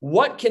say.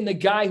 What can the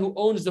guy who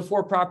owns the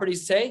 4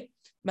 properties say?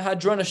 I'm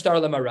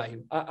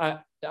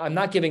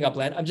not giving up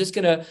land. I'm just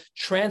going to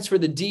transfer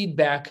the deed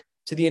back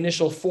to the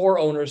initial 4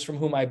 owners from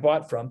whom I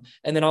bought from,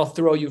 and then I'll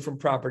throw you from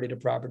property to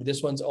property.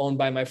 This one's owned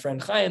by my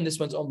friend Chaim, this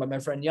one's owned by my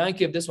friend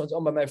Yankiv, this one's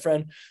owned by my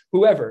friend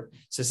whoever.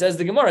 So says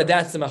the Gemara,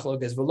 that's the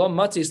machlokas.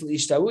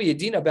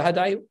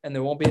 And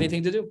there won't be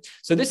anything to do.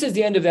 So this is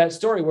the end of that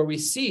story where we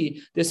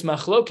see this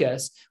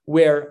machlokas,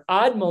 where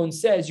Admon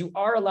says you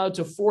are allowed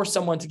to force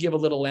someone to give a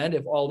little land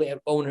if all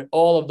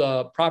of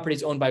the property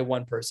is owned by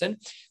one person,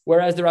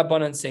 whereas the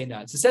Rabbanan say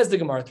not. So says the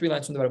Gemara, 3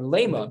 lines from the bottom,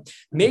 Lema,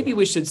 maybe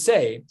we should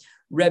say,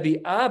 Rabbi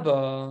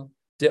Abba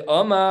de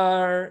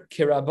Omar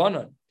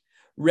Kirabanan.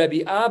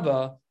 Rabbi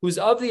Abba, who's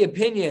of the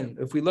opinion,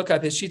 if we look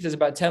up his sheet, is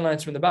about 10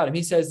 lines from the bottom.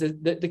 He says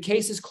that the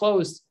case is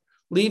closed.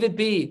 Leave it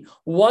be.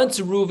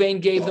 Once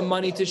Ruvain gave the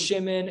money to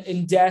Shimon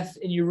in death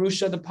in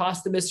Yerusha, the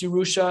posthumous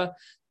Yerusha,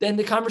 then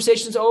the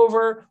conversation's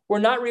over. We're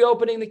not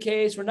reopening the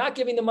case. We're not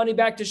giving the money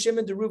back to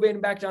Shimon, to Ruvain,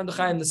 and back down to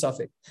Chaim the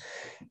Suffolk.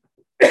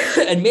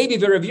 And maybe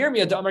Rav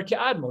Yirmiyah de Omar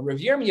Ke'admon. Rav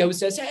Yirmiyah who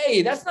says,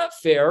 hey, that's not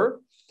fair.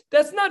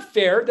 That's not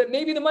fair that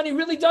maybe the money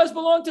really does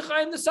belong to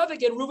Chaim the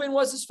Suffolk and Reuven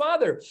was his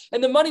father.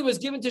 And the money was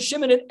given to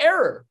Shimon in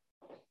error.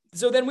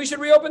 So then we should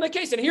reopen the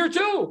case. And here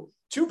too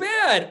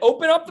bad.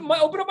 Open up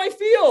my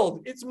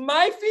field. It's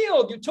my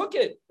field. You took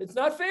it. It's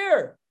not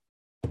fair.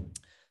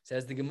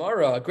 Says the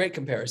Gemara, a great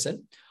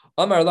comparison.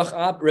 Amar lach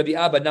Rabbi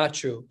Abba, not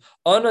true.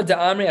 Ana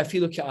da'amri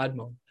afilu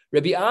ke'admon.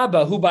 Rabbi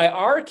Abba, who by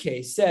our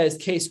case says,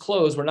 case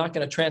closed, we're not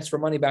going to transfer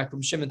money back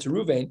from Shimon to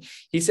Ruvain.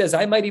 He says,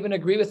 I might even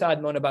agree with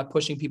Admon about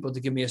pushing people to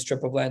give me a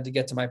strip of land to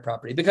get to my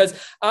property. Because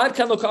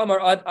Admon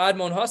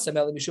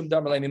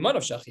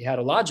he had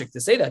a logic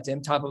to say that to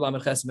him, top of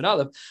Lamed Ches Min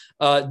Aleph,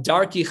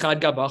 Darki Chad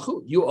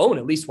Gabachu, you own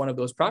at least one of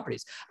those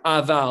properties.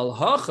 Aval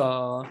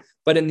Hacha,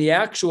 But in the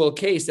actual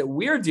case that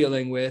we're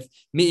dealing with,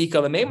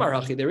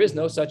 there is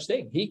no such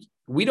thing.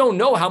 We don't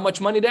know how much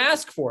money to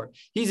ask for.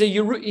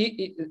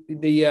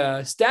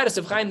 The status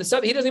of Chaim the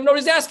Sub, he doesn't even know what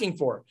he's asking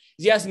for.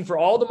 Is he asking for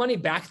all the money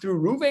back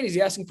through Reuven? Is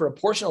he asking for a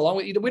portion along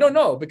with Edom? We don't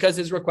know because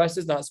his request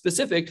is not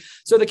specific,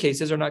 so the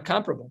cases are not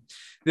comparable.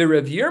 The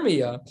Rav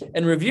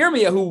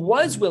Yirmiyah, who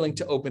was willing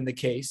to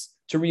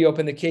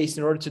reopen the case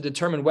in order to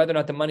determine whether or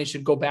not the money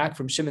should go back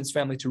from Shimon's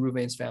family to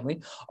Reuven's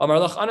family.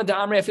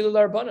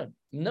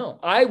 No,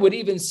 I would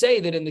even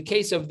say that in the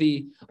case of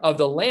the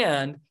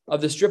land,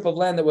 of the strip of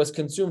land that was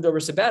consumed over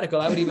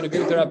sabbatical, I would even agree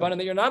with the Rabbanan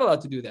that you're not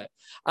allowed to do that.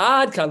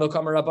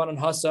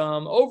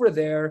 Over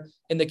there,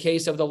 in the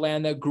case of the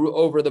land that grew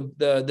over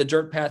the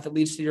dirt path that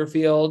leads to your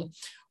field,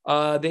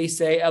 they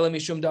say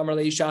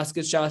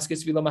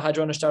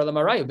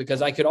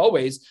because I could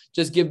always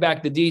just give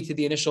back the deed to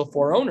the initial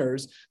four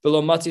owners. But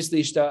in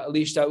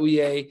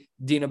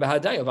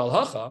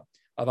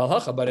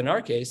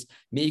our case,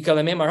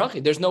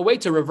 there's no way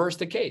to reverse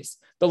the case.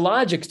 The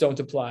logics don't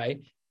apply.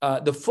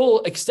 The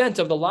full extent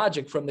of the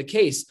logic from the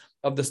case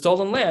of the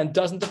stolen land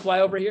doesn't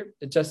apply over here.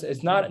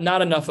 It's not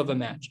enough of a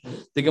match.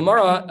 The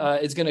Gemara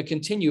is going to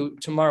continue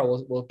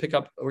tomorrow. We'll pick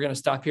up. We're going to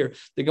stop here.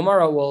 The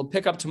Gemara will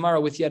pick up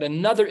tomorrow with yet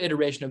another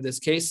iteration of this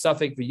case,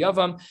 Safek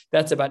v'Yavam.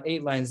 That's about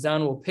 8 lines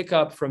down. We'll pick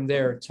up from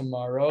there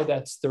tomorrow.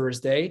 That's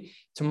Thursday.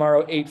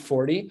 Tomorrow,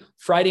 8:40.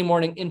 Friday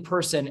morning in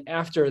person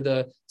after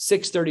the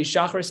 6:30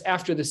 Shachris,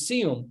 after the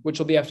Siyum, which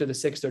will be after the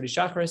 6:30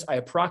 Shachris. I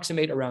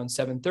approximate around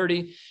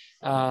 7:30.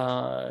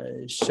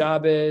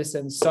 Shabbos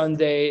and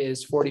Sunday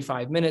is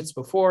 45 minutes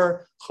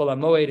before. Chol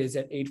HaMoed is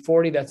at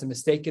 8:40. That's a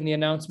mistake in the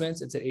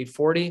announcements. It's at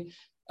 8:40.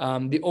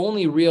 The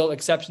only real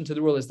exception to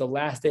the rule is the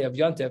last day of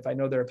Yontif. I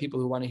know there are people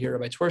who want to hear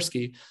Rabbi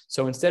Twersky.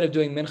 So instead of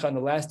doing Mincha on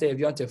the last day of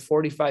Yontif,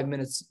 45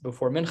 minutes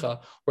before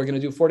Mincha, we're going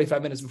to do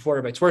 45 minutes before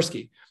Rabbi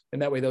Twersky.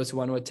 And that way those who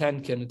want to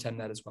attend can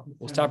attend that as well.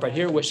 We'll stop right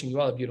here. Wishing you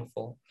all a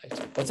beautiful night.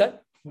 What's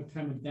that? What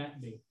time would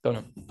that be? Don't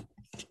know.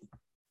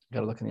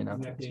 Got to look in the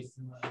announcements.